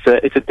 And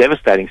it's a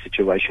devastating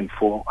situation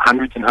for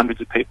hundreds and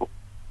hundreds of people.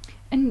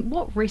 And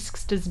what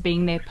risks does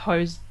being there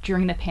pose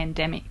during the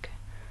pandemic?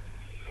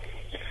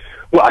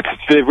 Well,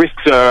 the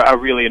risks are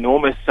really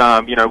enormous.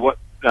 What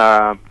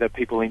the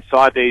people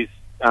inside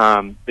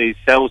these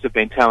cells have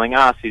been telling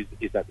us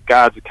is that the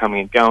guards are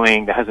coming and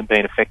going. There hasn't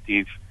been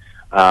effective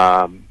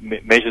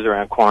measures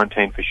around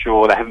quarantine for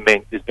sure.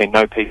 There's been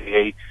no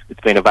PPE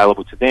that's been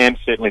available to them.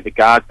 Certainly the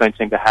guards don't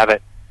seem to have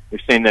it. We've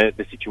seen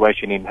the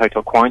situation in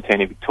hotel quarantine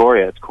in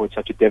Victoria. It's caused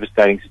such a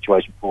devastating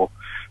situation for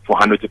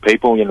hundreds of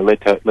people,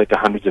 led to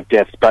hundreds of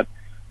deaths. But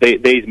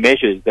these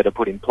measures that are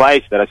put in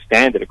place, that are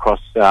standard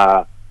across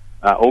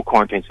all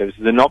quarantine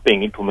services, are not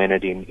being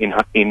implemented in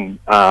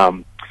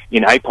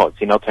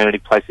APODs, in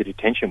alternative places of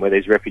detention, where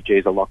these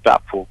refugees are locked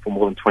up for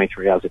more than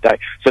 23 hours a day.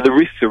 So the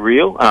risks are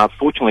real.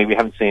 Fortunately, we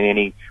haven't seen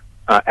any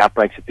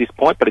outbreaks at this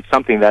point, but it's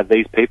something that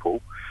these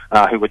people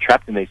who were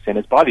trapped in these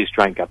centres by the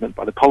Australian government,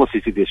 by the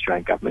policies of the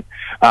Australian government,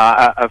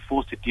 are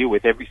forced to deal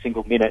with every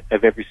single minute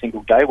of every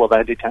single day while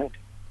they're detained.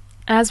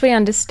 As we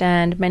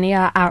understand, many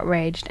are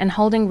outraged and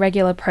holding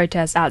regular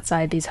protests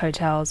outside these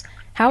hotels.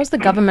 How has the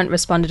government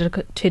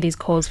responded to these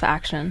calls for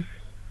action?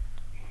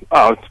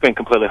 Oh, it's been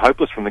completely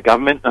hopeless from the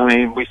government. I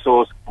mean, we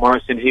saw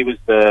Morrison. He was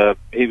the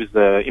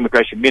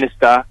immigration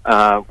minister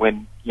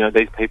when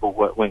these people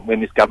were, when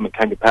this government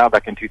came to power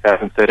back in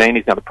 2013.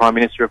 He's now the Prime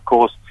Minister, of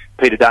course.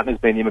 Peter Dutton has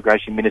been the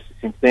immigration minister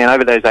since then.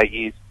 Over those 8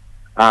 years,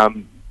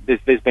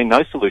 there's been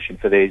no solution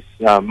for these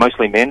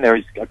mostly men. There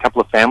is a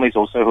couple of families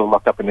also who are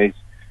locked up in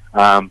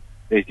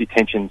these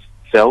detention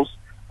cells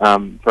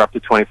for up to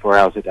 24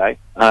 hours a day.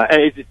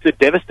 And it's a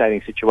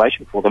devastating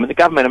situation for them. And the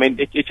government, I mean,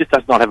 it just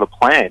does not have a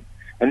plan.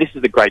 And this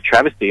is the great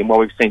travesty. And while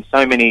we've seen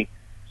so many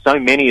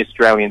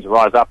Australians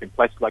rise up in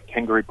places like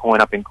Kangaroo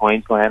Point up in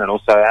Queensland, and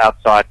also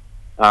outside,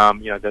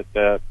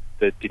 the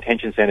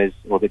detention centres,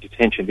 or the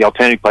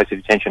alternative place of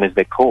detention as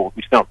they're called,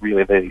 which is not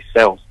really these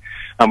cells.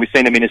 We've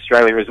seen them in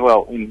Australia as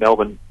well, in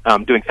Melbourne,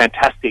 doing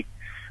fantastic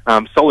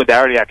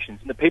solidarity actions.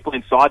 And the people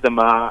inside them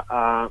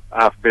are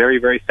very,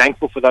 very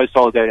thankful for those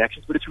solidarity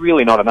actions, but it's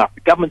really not enough.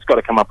 The government's got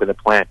to come up with a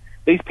plan.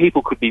 These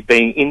people could be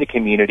being in the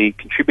community,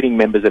 contributing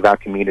members of our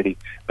community,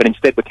 but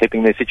instead we're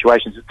keeping their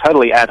situations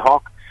totally ad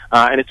hoc,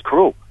 and it's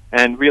cruel.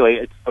 And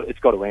really, it's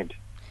got to end.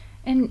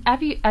 And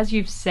as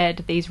you've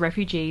said, these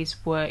refugees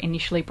were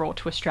initially brought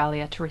to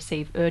Australia to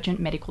receive urgent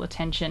medical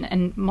attention,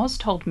 and Moz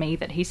told me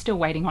that he's still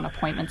waiting on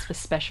appointments for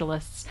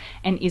specialists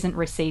and isn't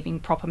receiving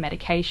proper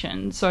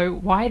medication. So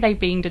why are they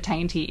being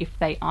detained here if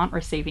they aren't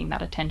receiving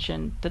that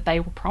attention that they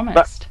were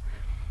promised?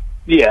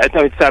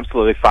 It's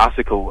absolutely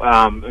farcical.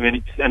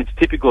 It's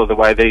typical of the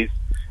way these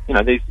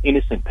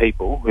innocent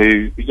people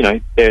who,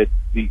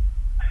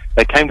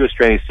 they came to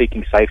Australia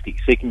seeking safety,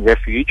 seeking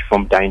refuge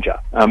from danger.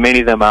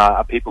 Many of them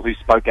are people who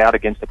spoke out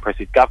against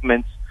oppressive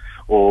governments,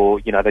 or,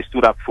 they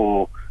stood up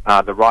for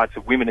the rights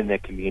of women in their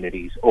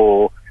communities,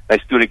 or they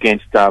stood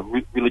against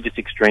religious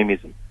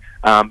extremism.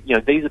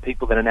 These are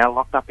people that are now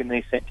locked up in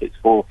these centres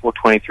for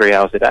 23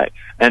 hours a day.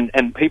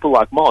 And people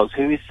like Moz,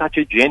 who is such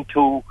a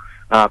gentle,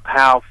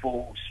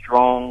 powerful,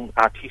 strong,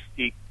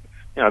 artistic,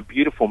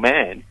 beautiful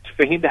man,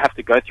 for him to have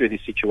to go through this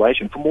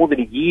situation for more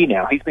than a year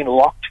now. He's been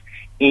locked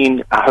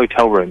in a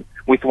hotel room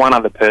with one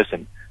other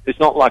person. It's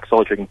not like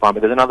solitary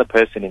confinement, there's another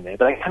person in there,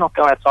 but they cannot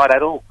go outside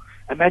at all.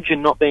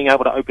 Imagine not being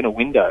able to open a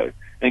window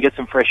and get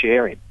some fresh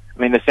air in. I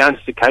mean, the sound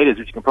of cicadas,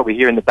 which you can probably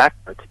hear in the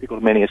background, typical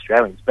of many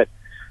Australians, but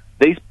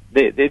these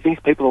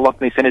people are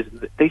locked in these centres.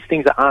 These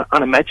things are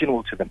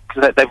unimaginable to them,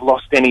 because they've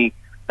lost any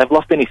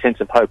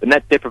sense of hope, and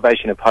that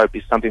deprivation of hope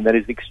is something that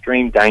is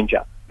extreme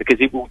danger, because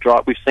it will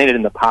drive. We've seen it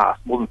in the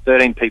past. More than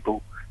 13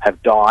 people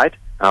have died,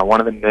 one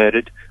of them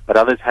murdered, but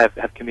others have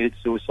committed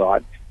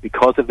suicide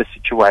because of the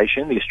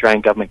situation the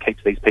Australian government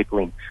keeps these people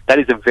in. That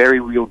is a very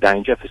real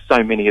danger for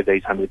so many of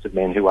these hundreds of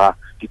men who are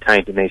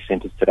detained in these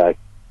centres today.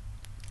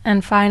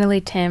 And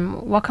finally,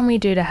 Tim, what can we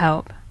do to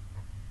help?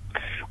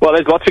 Well,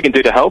 there's lots we can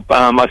do to help.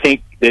 I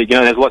think that,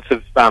 there's lots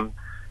of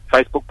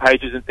Facebook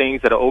pages and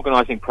things that are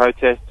organising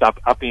protests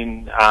up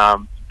in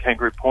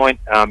Kangaroo Point.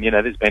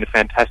 There's been a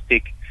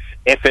fantastic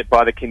effort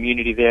by the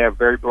community there, a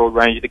very broad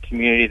range of the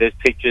community. There's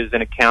teachers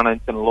and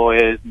accountants and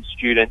lawyers and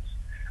students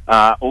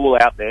all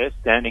out there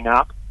standing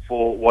up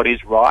for what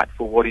is right,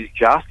 for what is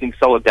just, in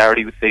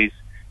solidarity with these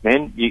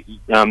men.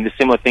 There's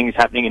similar things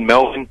happening in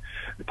Melbourne,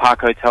 the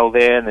Park Hotel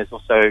there, and there's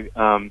also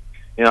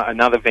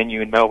another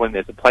venue in Melbourne.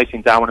 There's a place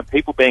in Darwin, and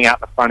people being out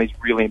in the front is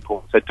really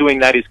important. So doing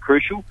that is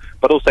crucial,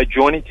 but also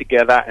joining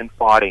together and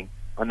fighting.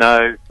 I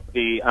know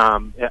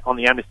on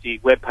the Amnesty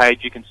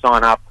webpage you can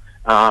sign up,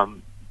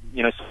 sign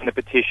a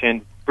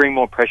petition, bring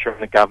more pressure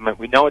on the government.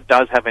 We know it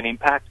does have an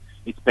impact.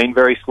 It's been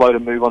very slow to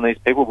move on these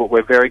people, but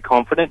we're very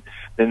confident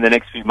that in the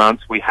next few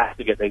months we have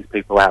to get these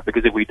people out,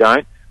 because if we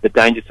don't, the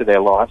danger to their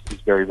lives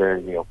is very,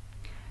 very real.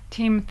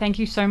 Tim, thank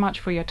you so much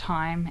for your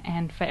time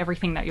and for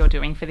everything that you're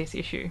doing for this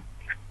issue.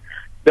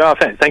 No,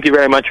 thank you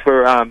very much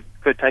for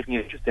taking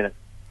an interest in it.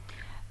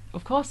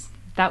 Of course,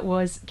 that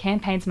was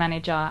Campaigns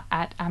Manager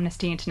at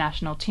Amnesty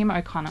International, Tim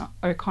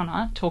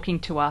O'Connor, talking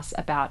to us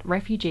about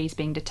refugees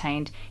being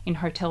detained in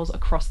hotels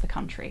across the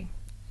country.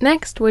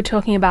 Next, we're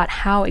talking about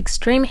how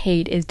extreme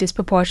heat is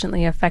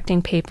disproportionately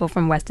affecting people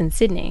from Western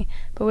Sydney.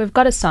 But we've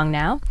got a song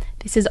now.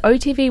 This is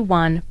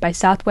OTV1 by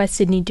Southwest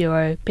Sydney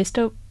duo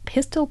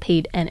Pistol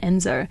Pete and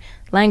Enzo.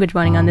 Language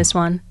warning on this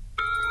one.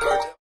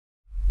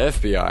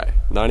 FBI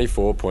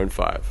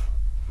 94.5.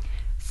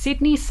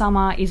 Sydney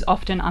summer is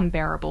often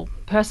unbearable.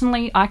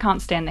 Personally, I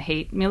can't stand the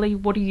heat. Millie,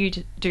 what do you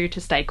do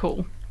to stay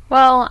cool?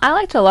 Well, I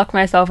like to lock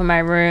myself in my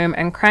room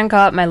and crank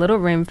up my little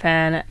room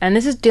fan, and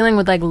this is dealing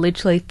with like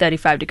literally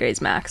 35 degrees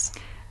max.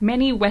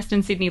 Many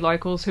Western Sydney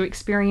locals who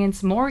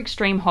experience more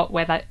extreme hot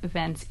weather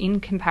events in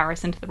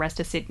comparison to the rest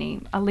of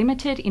Sydney are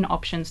limited in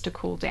options to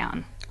cool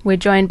down. We're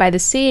joined by the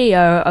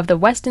CEO of the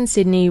Western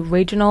Sydney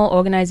Regional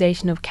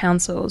Organisation of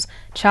Councils,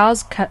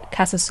 Charles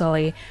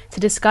Casasoli, to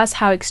discuss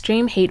how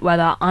extreme heat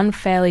weather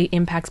unfairly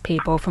impacts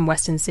people from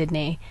Western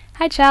Sydney.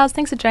 Hi Charles,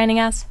 thanks for joining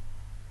us.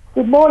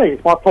 Good morning,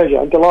 it's my pleasure.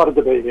 I'm delighted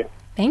to be here.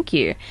 Thank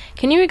you.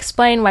 Can you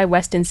explain why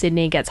Western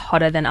Sydney gets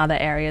hotter than other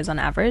areas on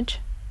average?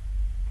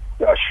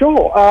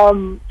 Sure.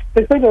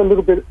 There's been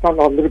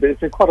there's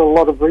been quite a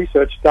lot of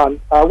research done.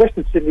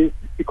 Western Sydney,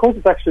 because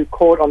it's actually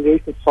caught on the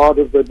eastern side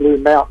of the Blue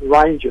Mountain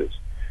Ranges,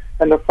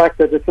 and the fact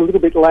that it's a little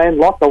bit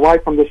landlocked away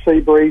from the sea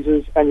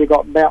breezes, and you've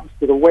got mountains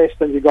to the west,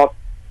 and you've got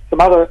some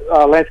other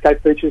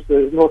landscape features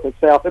to the north and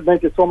south, it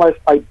means it's almost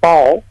a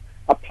bowl,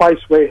 a place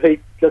where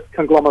heat just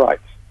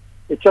conglomerates.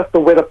 It's just the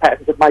weather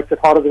patterns that makes it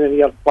hotter than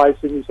any other place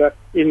in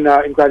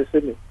Greater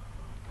Sydney.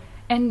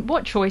 And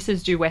what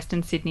choices do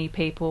Western Sydney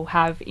people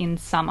have in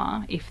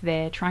summer if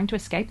they're trying to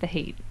escape the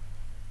heat?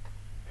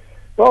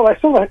 Well, they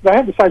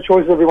have the same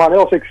choice as everyone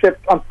else,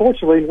 except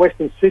unfortunately in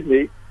Western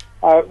Sydney,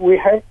 we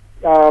have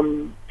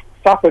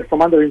suffered from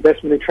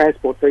underinvestment in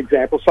transport, for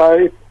example. So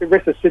if the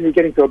rest of Sydney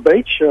getting to a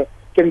beach,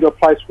 getting to a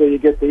place where you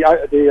get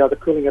the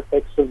cooling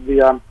effects of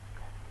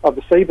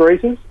the sea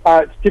breezes,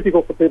 it's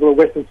difficult for people in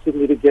Western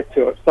Sydney to get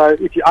to it. So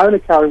if you own a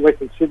car in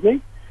Western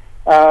Sydney,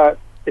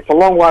 it's a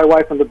long way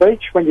away from the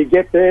beach. When you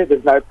get there,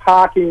 there's no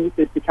parking.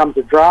 It becomes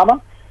a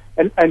drama.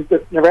 And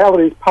the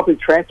reality is public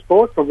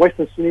transport from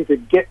Western Sydney to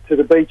get to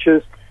the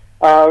beaches,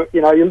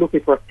 you're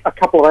looking for a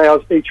couple of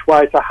hours each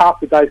way, so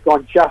half the day's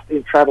gone just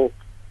in travel.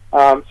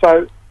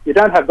 So you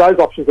don't have those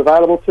options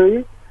available to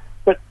you.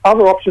 But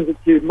other options that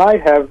you may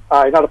have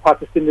in other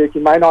parts of Sydney that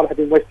you may not have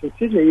in Western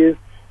Sydney is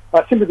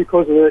simply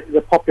because of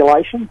the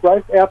population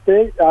growth out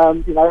there.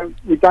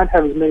 We don't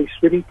have as many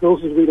swimming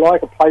pools as we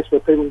like, a place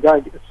where people can go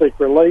and seek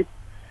relief.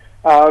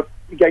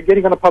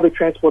 Getting on a public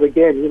transport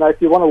again,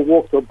 if you want to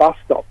walk to a bus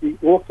stop, you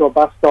walk to a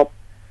bus stop.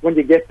 When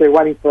you get there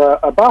waiting for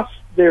a bus,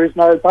 there is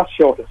no bus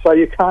shelter, so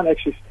you can't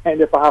actually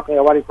stand there for half an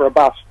hour waiting for a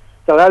bus.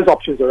 So those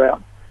options are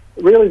out.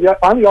 Really, the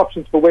only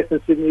options for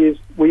Western Sydney is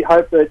we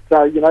hope that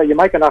you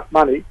make enough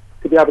money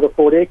to be able to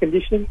afford air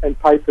conditioning and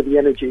pay for the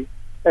energy,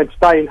 and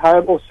stay in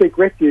home or seek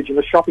refuge in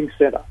a shopping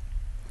centre.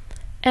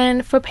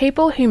 And for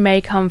people who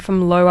may come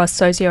from lower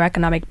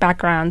socioeconomic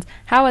backgrounds,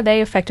 how are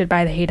they affected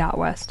by the heat out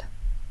west?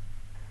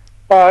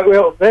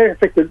 Well, they're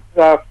affected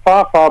far,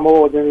 far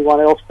more than anyone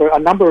else for a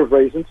number of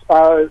reasons.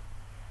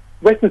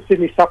 Western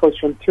Sydney suffers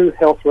from two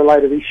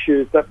health-related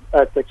issues that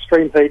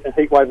extreme heat and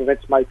heatwave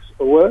events makes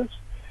worse,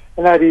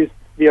 and that is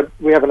we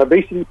have an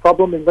obesity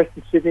problem in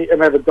Western Sydney and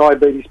we have a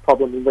diabetes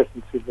problem in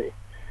Western Sydney.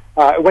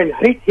 When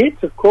heat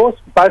hits, of course,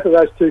 both of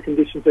those two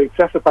conditions are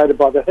exacerbated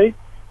by the heat,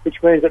 which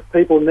means that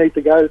people need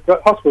to go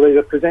to hospital,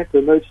 either present to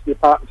emergency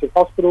departments of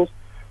hospitals,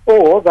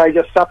 or they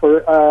just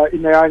suffer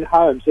in their own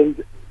homes.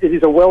 And it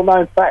is a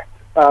well-known fact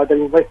that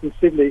in Western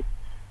Sydney,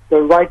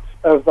 the rates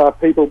of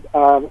people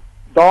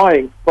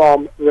dying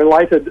from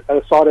related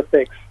side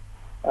effects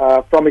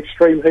from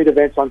extreme heat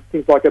events on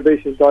things like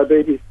obesity and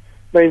diabetes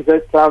means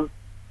that,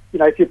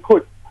 if you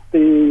put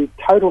the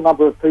total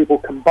number of people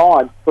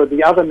combined for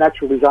the other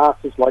natural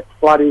disasters like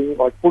flooding,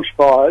 like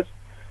bushfires,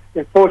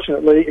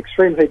 unfortunately,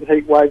 extreme heat and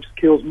heat waves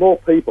kills more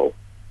people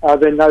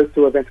than those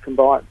two events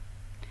combined.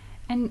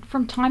 And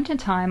from time to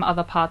time,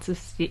 other parts of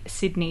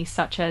Sydney,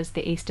 such as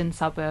the eastern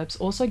suburbs,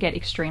 also get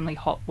extremely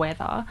hot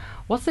weather.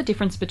 What's the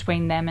difference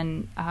between them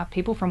and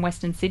people from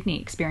Western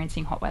Sydney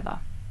experiencing hot weather?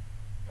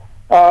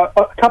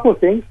 A couple of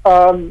things.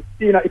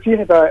 If you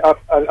have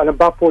an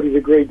above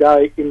 40-degree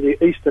day in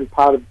the eastern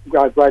part of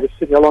Greater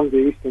Sydney, along the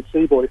eastern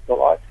seaboard, if you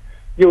like,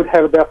 you would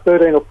have about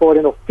 13 or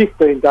 14 or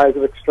 15 days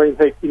of extreme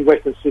heat in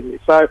Western Sydney.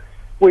 So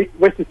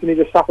Western Sydney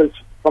just suffers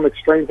from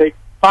extreme heat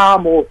far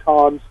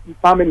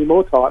many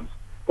more times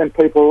than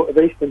people of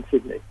eastern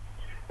Sydney.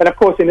 And of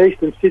course, in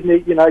eastern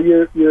Sydney,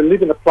 you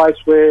live in a place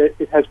where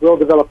it has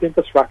well-developed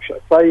infrastructure.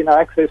 So,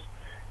 access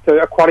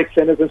to aquatic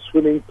centres and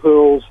swimming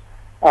pools,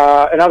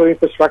 and other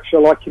infrastructure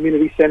like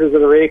community centres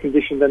that are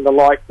air-conditioned and the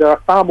like. There are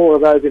far more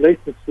of those in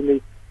eastern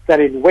Sydney than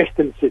in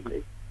Western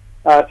Sydney.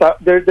 So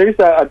there is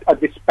a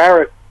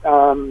disparate,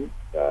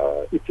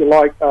 if you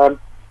like,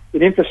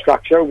 in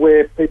infrastructure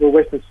where people in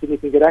Western Sydney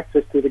can get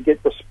access to get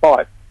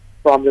respite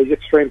from these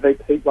extreme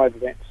heat wave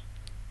events.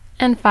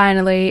 And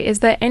finally, is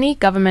there any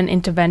government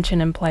intervention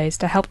in place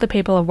to help the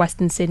people of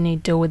Western Sydney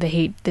deal with the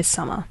heat this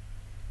summer?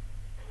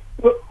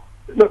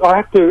 Look, I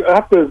have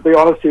to be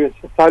honest here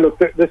and say, look,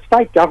 the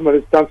state government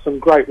has done some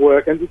great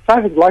work, and the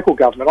same as local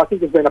government. I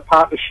think there's been a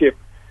partnership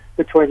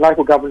between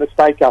local government and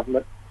state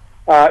government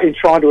in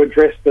trying to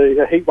address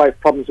the heatwave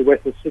problems of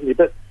Western Sydney.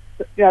 But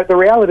the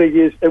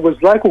reality is, it was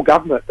local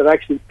government that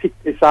actually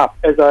picked this up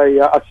as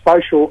a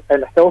social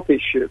and health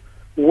issue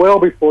well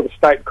before the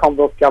state and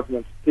Commonwealth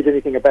governments did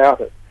anything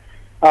about it.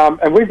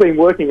 And we've been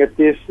working at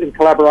this in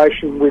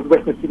collaboration with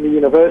Western Sydney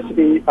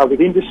University, with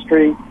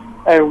industry,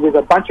 and with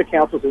a bunch of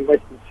councils in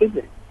Western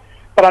Sydney.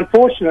 But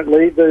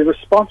unfortunately, the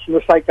response from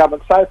the state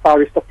government so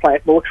far is to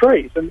plant more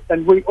trees.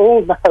 And we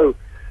all know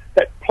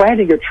that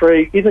planting a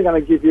tree isn't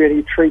going to give you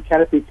any tree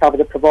canopy cover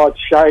that provides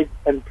shade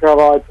and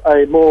provides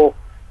a more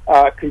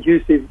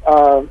conducive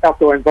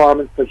outdoor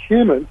environment for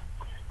humans.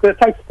 But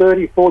it takes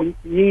 30, 40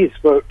 years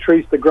for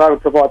trees to grow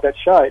and provide that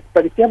shade.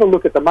 But if you have a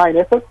look at the main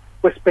effort,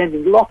 we're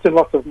spending lots and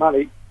lots of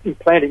money in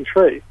planting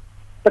trees.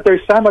 But there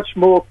is so much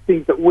more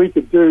things that we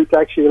could do to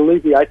actually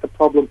alleviate the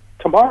problem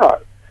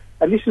tomorrow.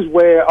 And this is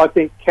where I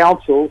think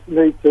councils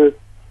need to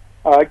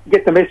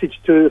get the message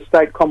to the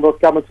state Commonwealth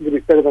governments a little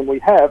bit better than we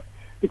have,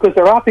 because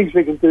there are things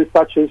we can do,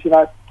 such as,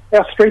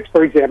 our streets,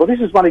 for example. This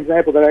is one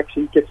example that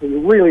actually gets me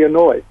really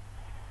annoyed,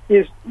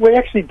 is we're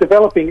actually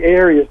developing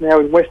areas now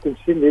in Western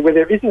Sydney where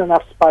there isn't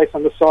enough space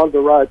on the side of the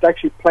road to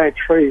actually plant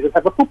trees and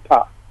have a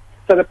footpath,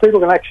 so that people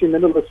can actually, in the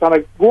middle of the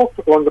summer, walk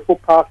along the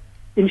footpath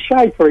in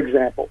shade, for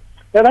example.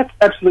 Now, that's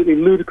absolutely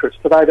ludicrous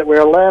today, that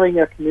we're allowing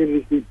our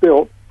communities to be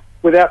built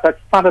without that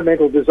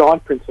fundamental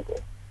design principle.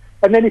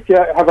 And then if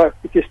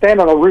you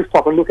stand on a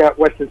rooftop and look out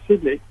Western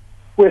Sydney,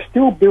 we're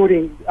still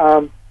building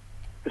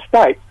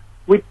estates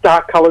with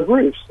dark-coloured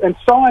roofs. And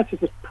science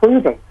has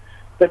proven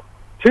that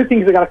two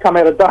things are going to come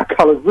out of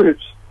dark-coloured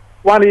roofs.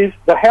 One is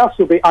the house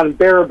will be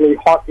unbearably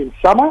hot in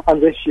summer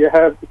unless you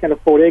can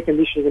afford air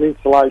conditioning and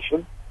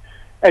insulation.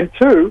 And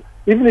two,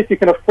 even if you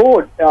can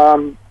afford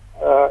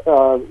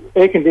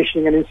air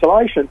conditioning and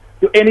insulation,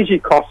 your energy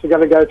costs are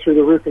going to go through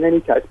the roof in any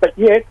case. But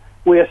yet,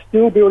 we are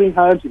still building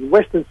homes in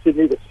Western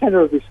Sydney, the centre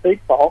of this heat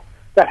bowl,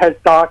 that has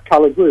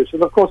dark-coloured roofs.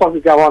 And of course, I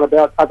could go on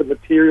about other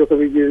materials that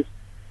we use,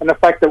 and the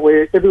fact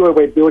that everywhere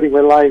we're building,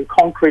 we're laying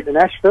concrete and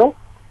asphalt,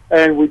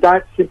 and we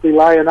don't simply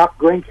lay enough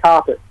green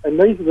carpet. And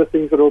these are the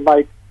things that will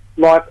make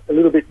life a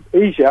little bit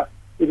easier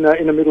in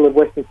the middle of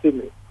Western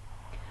Sydney.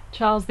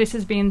 Charles, this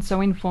has been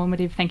so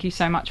informative. Thank you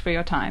so much for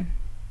your time.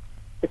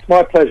 It's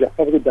my pleasure.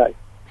 Have a good day.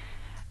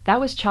 That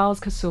was Charles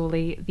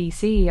Kasuli, the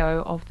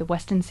CEO of the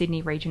Western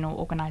Sydney Regional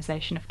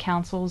Organisation of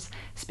Councils,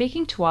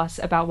 speaking to us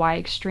about why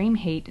extreme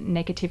heat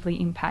negatively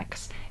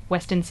impacts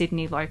Western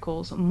Sydney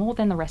locals more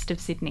than the rest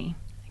of Sydney.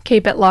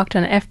 Keep it locked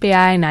on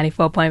FBI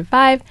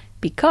 94.5,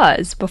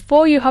 because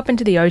before you hop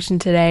into the ocean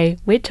today,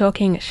 we're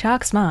talking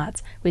shark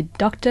smarts with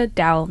Dr.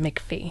 Daryl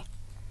McPhee.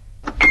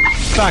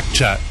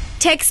 Backchat.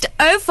 Text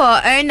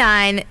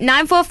 0409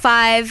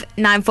 945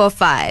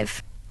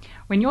 945.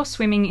 When you're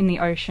swimming in the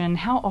ocean,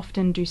 how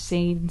often do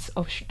scenes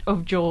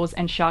of Jaws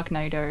and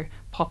Sharknado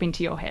pop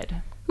into your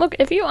head? Look,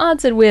 if you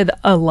answered with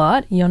a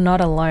lot, you're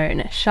not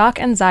alone. Shark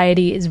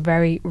anxiety is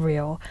very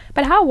real.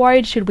 But how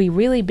worried should we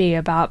really be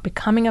about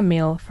becoming a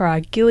meal for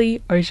our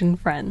gilly ocean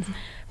friends?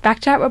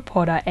 Backchat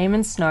reporter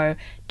Eamonn Snow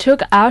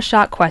took our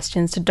shark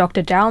questions to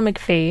Dr. Daryl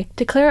McPhee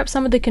to clear up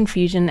some of the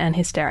confusion and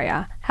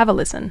hysteria. Have a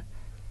listen.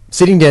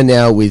 Sitting down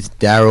now with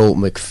Daryl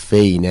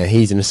McPhee. Now,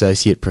 he's an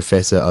Associate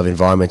Professor of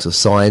Environmental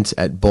Science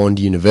at Bond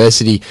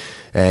University,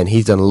 and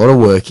he's done a lot of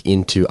work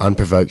into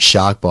unprovoked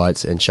shark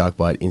bites and shark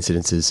bite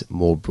incidences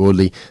more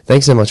broadly.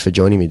 Thanks so much for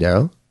joining me,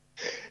 Daryl.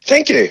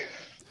 Thank you.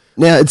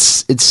 Now,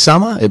 it's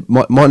summer. It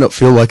might not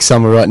feel like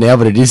summer right now,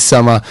 but it is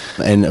summer,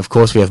 and of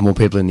course we have more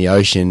people in the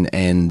ocean,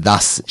 and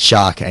thus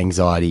shark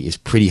anxiety is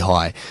pretty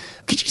high.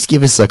 Could you just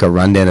give us like a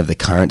rundown of the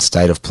current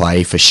state of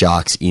play for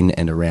sharks in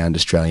and around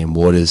Australian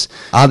waters?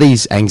 Are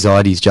these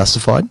anxieties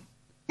justified?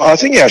 I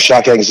think our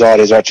shark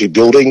anxiety is actually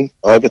building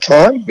over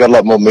time. We've got a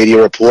lot more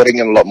media reporting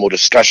and a lot more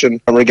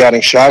discussion regarding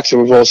sharks,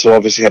 and we've also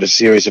obviously had a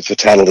series of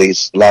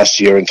fatalities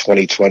last year in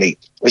 2020.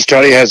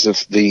 Australia has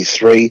the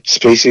three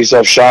species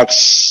of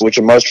sharks which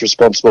are most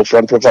responsible for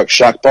unprovoked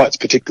shark bites,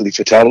 particularly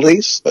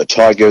fatalities: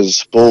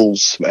 tigers,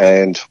 bulls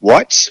and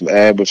whites.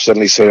 And we've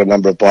certainly seen a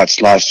number of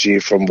bites last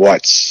year from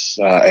whites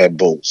and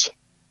bulls.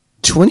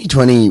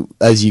 2020,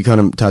 as you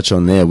kind of touch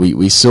on there,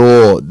 we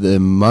saw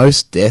the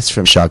most deaths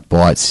from shark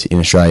bites in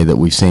Australia that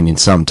we've seen in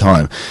some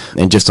time.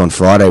 And just on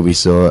Friday, we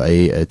saw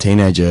a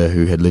teenager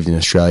who had lived in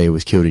Australia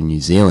was killed in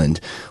New Zealand.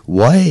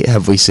 Why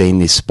have we seen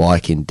this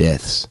spike in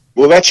deaths?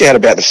 We've actually had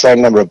about the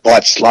same number of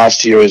bites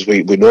last year as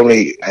we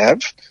normally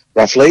have,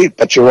 roughly,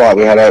 but you're right,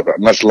 we had a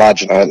much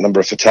larger number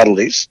of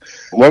fatalities.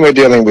 When we're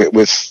dealing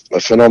with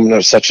a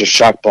phenomenon such as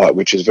shark bite,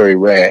 which is very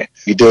rare,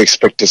 you do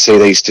expect to see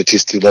these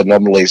statistical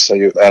anomalies.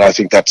 And I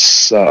think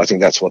that's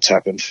what's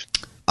happened.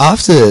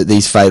 After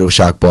these fatal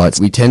shark bites,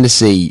 we tend to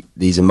see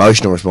these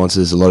emotional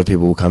responses. A lot of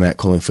people will come out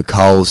calling for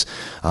culls,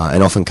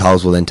 and often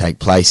culls will then take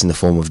place in the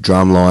form of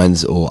drum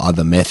lines or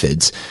other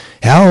methods.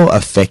 How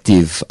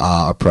effective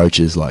are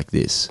approaches like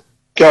this?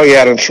 Going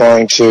out and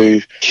trying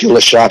to kill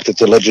a shark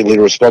that's allegedly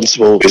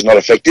responsible is not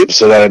effective,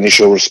 so that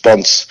initial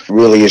response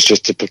really is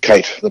just to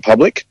placate the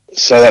public.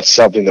 So that's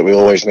something that we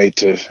always need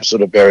to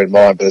sort of bear in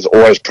mind, but there's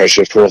always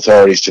pressure for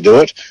authorities to do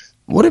it.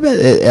 What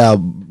about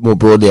more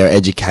broadly our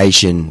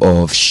education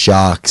of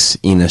sharks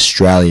in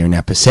Australia and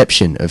our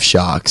perception of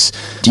sharks?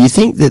 Do you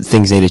think that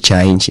things need to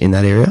change in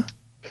that area?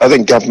 I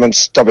think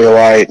governments,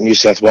 WA, New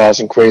South Wales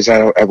and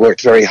Queensland have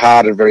worked very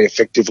hard and very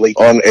effectively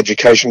on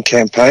education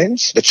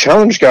campaigns. The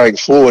challenge going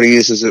forward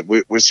is that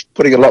we're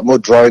putting a lot more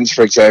drones,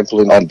 for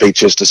example, on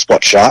beaches to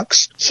spot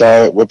sharks.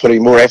 So we're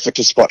putting more effort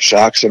to spot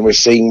sharks and we're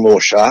seeing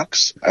more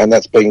sharks, and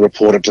that's being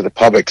reported to the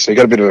public. So you've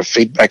got a bit of a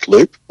feedback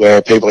loop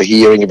where people are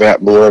hearing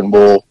about more and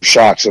more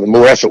sharks. And the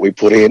more effort we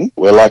put in,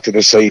 we're likely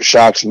to see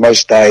sharks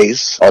most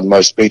days on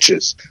most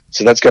beaches.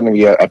 So that's going to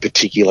be a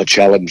particular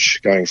challenge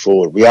going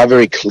forward. We are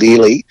very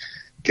clearly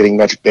getting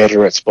much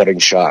better at spotting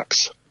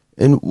sharks.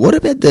 And what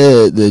about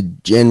the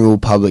general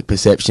public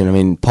perception? I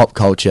mean, pop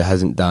culture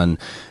hasn't done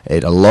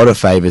it a lot of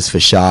favours for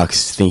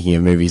sharks, thinking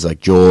of movies like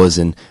Jaws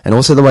and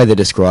also the way they're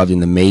described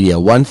in the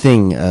media. One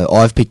thing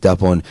I've picked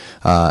up on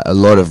a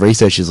lot of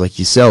researchers like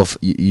yourself,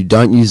 you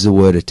don't use the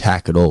word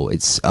attack at all.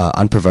 It's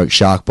unprovoked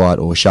shark bite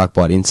or shark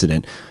bite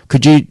incident.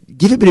 Could you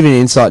give a bit of an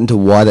insight into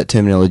why that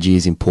terminology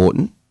is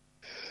important?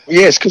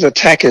 Yes, because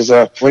attack is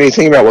when you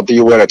think about what the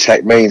word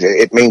attack means,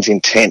 it means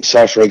intent.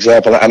 So, for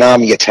example, an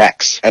army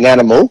attacks. An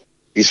animal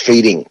is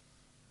feeding.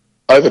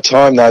 Over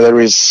time, though,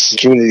 there is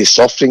community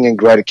softening and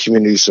greater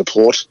community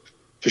support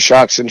for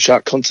sharks and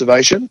shark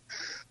conservation.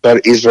 But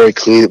it is very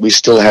clear that we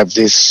still have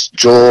this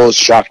Jaws,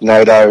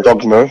 Sharknado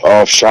dogma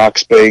of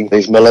sharks being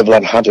these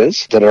malevolent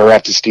hunters that are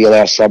out to steal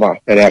our summer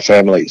and our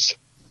families.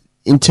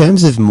 In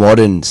terms of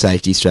modern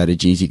safety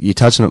strategies, you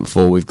touched on it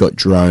before, we've got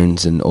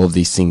drones and all of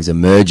these things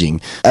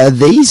emerging. Are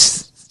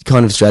these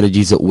kind of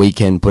strategies that we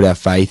can put our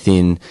faith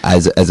in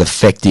as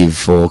effective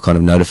for kind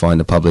of notifying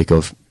the public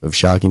of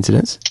shark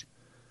incidents?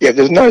 Yeah,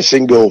 there's no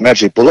single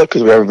magic bullet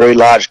because we have a very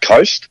large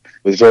coast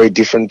with very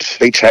different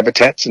beach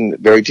habitats and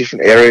very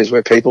different areas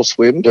where people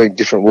swim, doing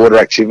different water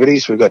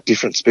activities. We've got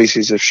different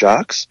species of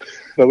sharks.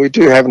 But we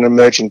do have an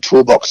emerging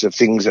toolbox of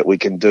things that we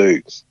can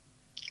do.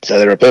 So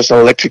there are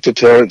personal electric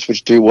deterrents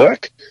which do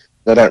work.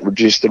 They don't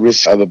reduce the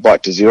risk of a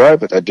bite to zero,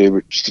 but they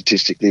do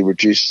statistically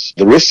reduce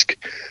the risk.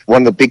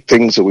 One of the big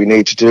things that we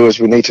need to do is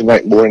we need to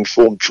make more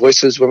informed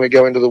choices when we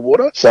go into the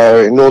water.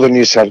 So in northern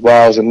New South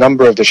Wales, a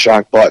number of the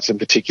shark bites, in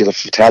particular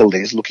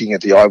fatalities, looking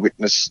at the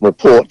eyewitness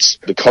reports,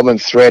 the common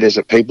thread is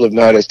that people have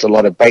noticed a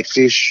lot of bait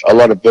fish, a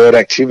lot of bird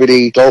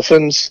activity,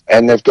 dolphins,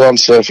 and they've gone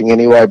surfing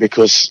anyway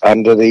because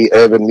under the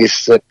urban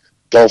myth that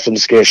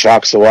dolphins scare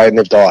sharks away and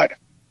they've died.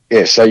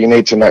 Yeah, so you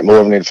need to make more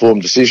of an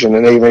informed decision,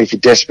 and even if you're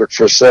desperate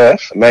for a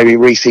surf, maybe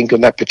rethink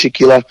on that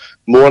particular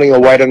morning or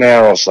wait an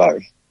hour or so.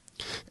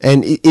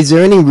 And is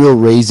there any real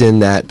reason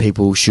that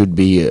people should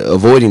be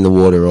avoiding the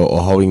water or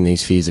holding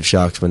these fears of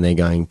sharks when they're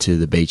going to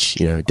the beach,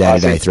 day to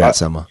day throughout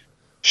summer?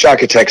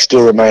 Shark attacks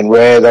still remain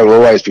rare. They will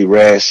always be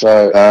rare,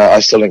 so I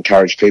still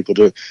encourage people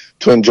to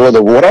enjoy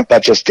the water,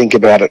 but just think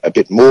about it a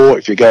bit more.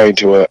 If you're going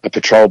to a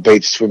patrol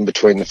beach, swim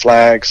between the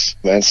flags,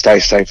 and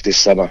stay safe this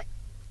summer.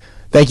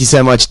 Thank you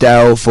so much,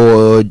 Daryl,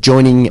 for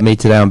joining me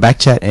today on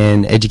Backchat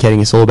and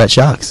educating us all about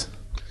sharks.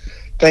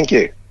 Thank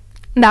you.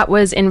 That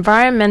was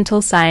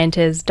environmental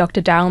scientist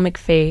Dr. Daryl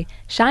McPhee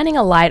shining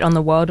a light on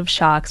the world of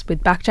sharks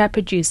with Backchat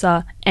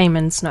producer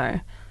Eamonn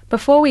Snow.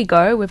 Before we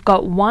go, we've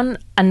got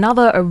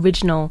another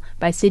original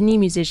by Sydney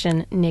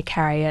musician Nick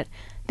Harriott.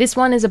 This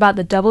one is about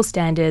the double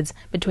standards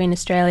between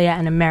Australia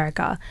and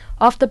America,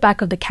 off the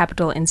back of the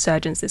Capitol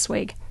insurgents this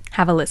week.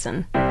 Have a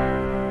listen.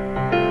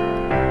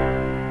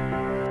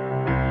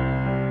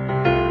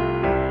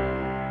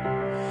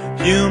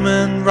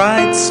 Human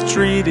rights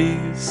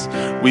treaties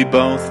we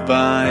both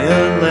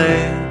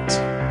violate.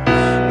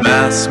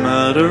 Mass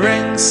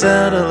murdering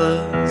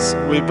settlers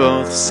we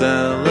both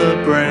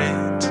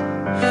celebrate.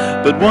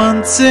 But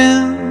once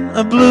in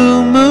a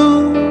blue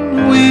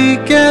moon we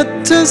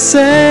get to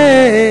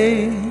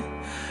say,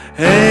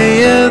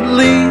 hey, at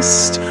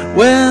least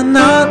we're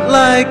not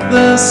like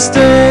the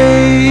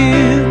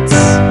states.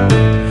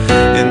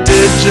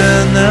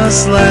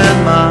 Indigenous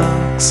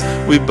landmarks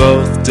we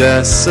both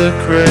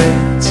desecrate.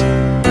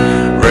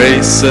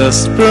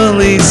 Racist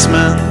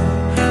policemen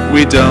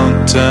we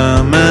don't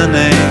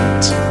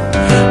terminate.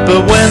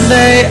 But when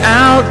they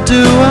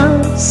outdo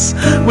us,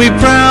 we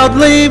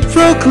proudly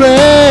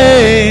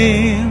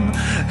proclaim,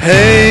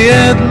 hey,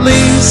 at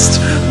least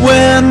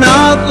we're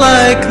not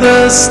like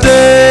the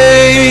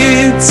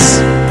states.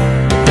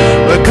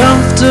 We're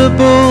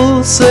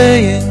comfortable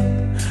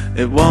saying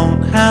it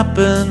won't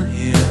happen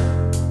here,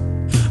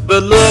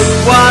 but look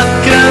what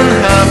can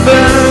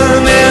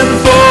happen in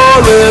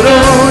 4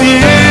 little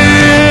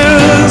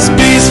years.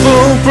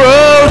 Peaceful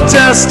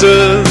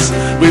protesters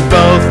we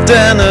both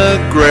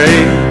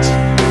denigrate.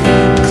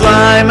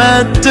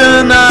 climate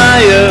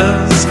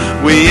deniers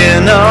we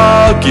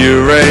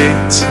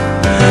inaugurate.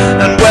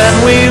 And when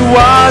we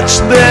watch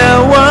their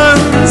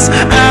ones,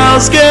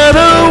 ours get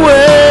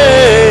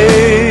away.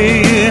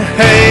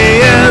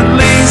 Hey, at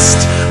least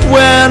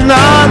we're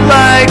not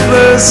like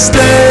the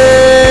States.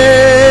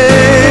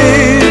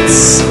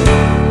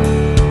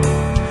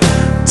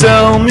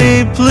 Tell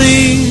me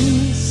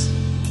please,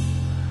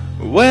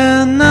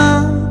 we're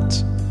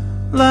not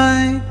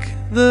like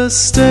the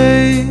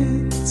States.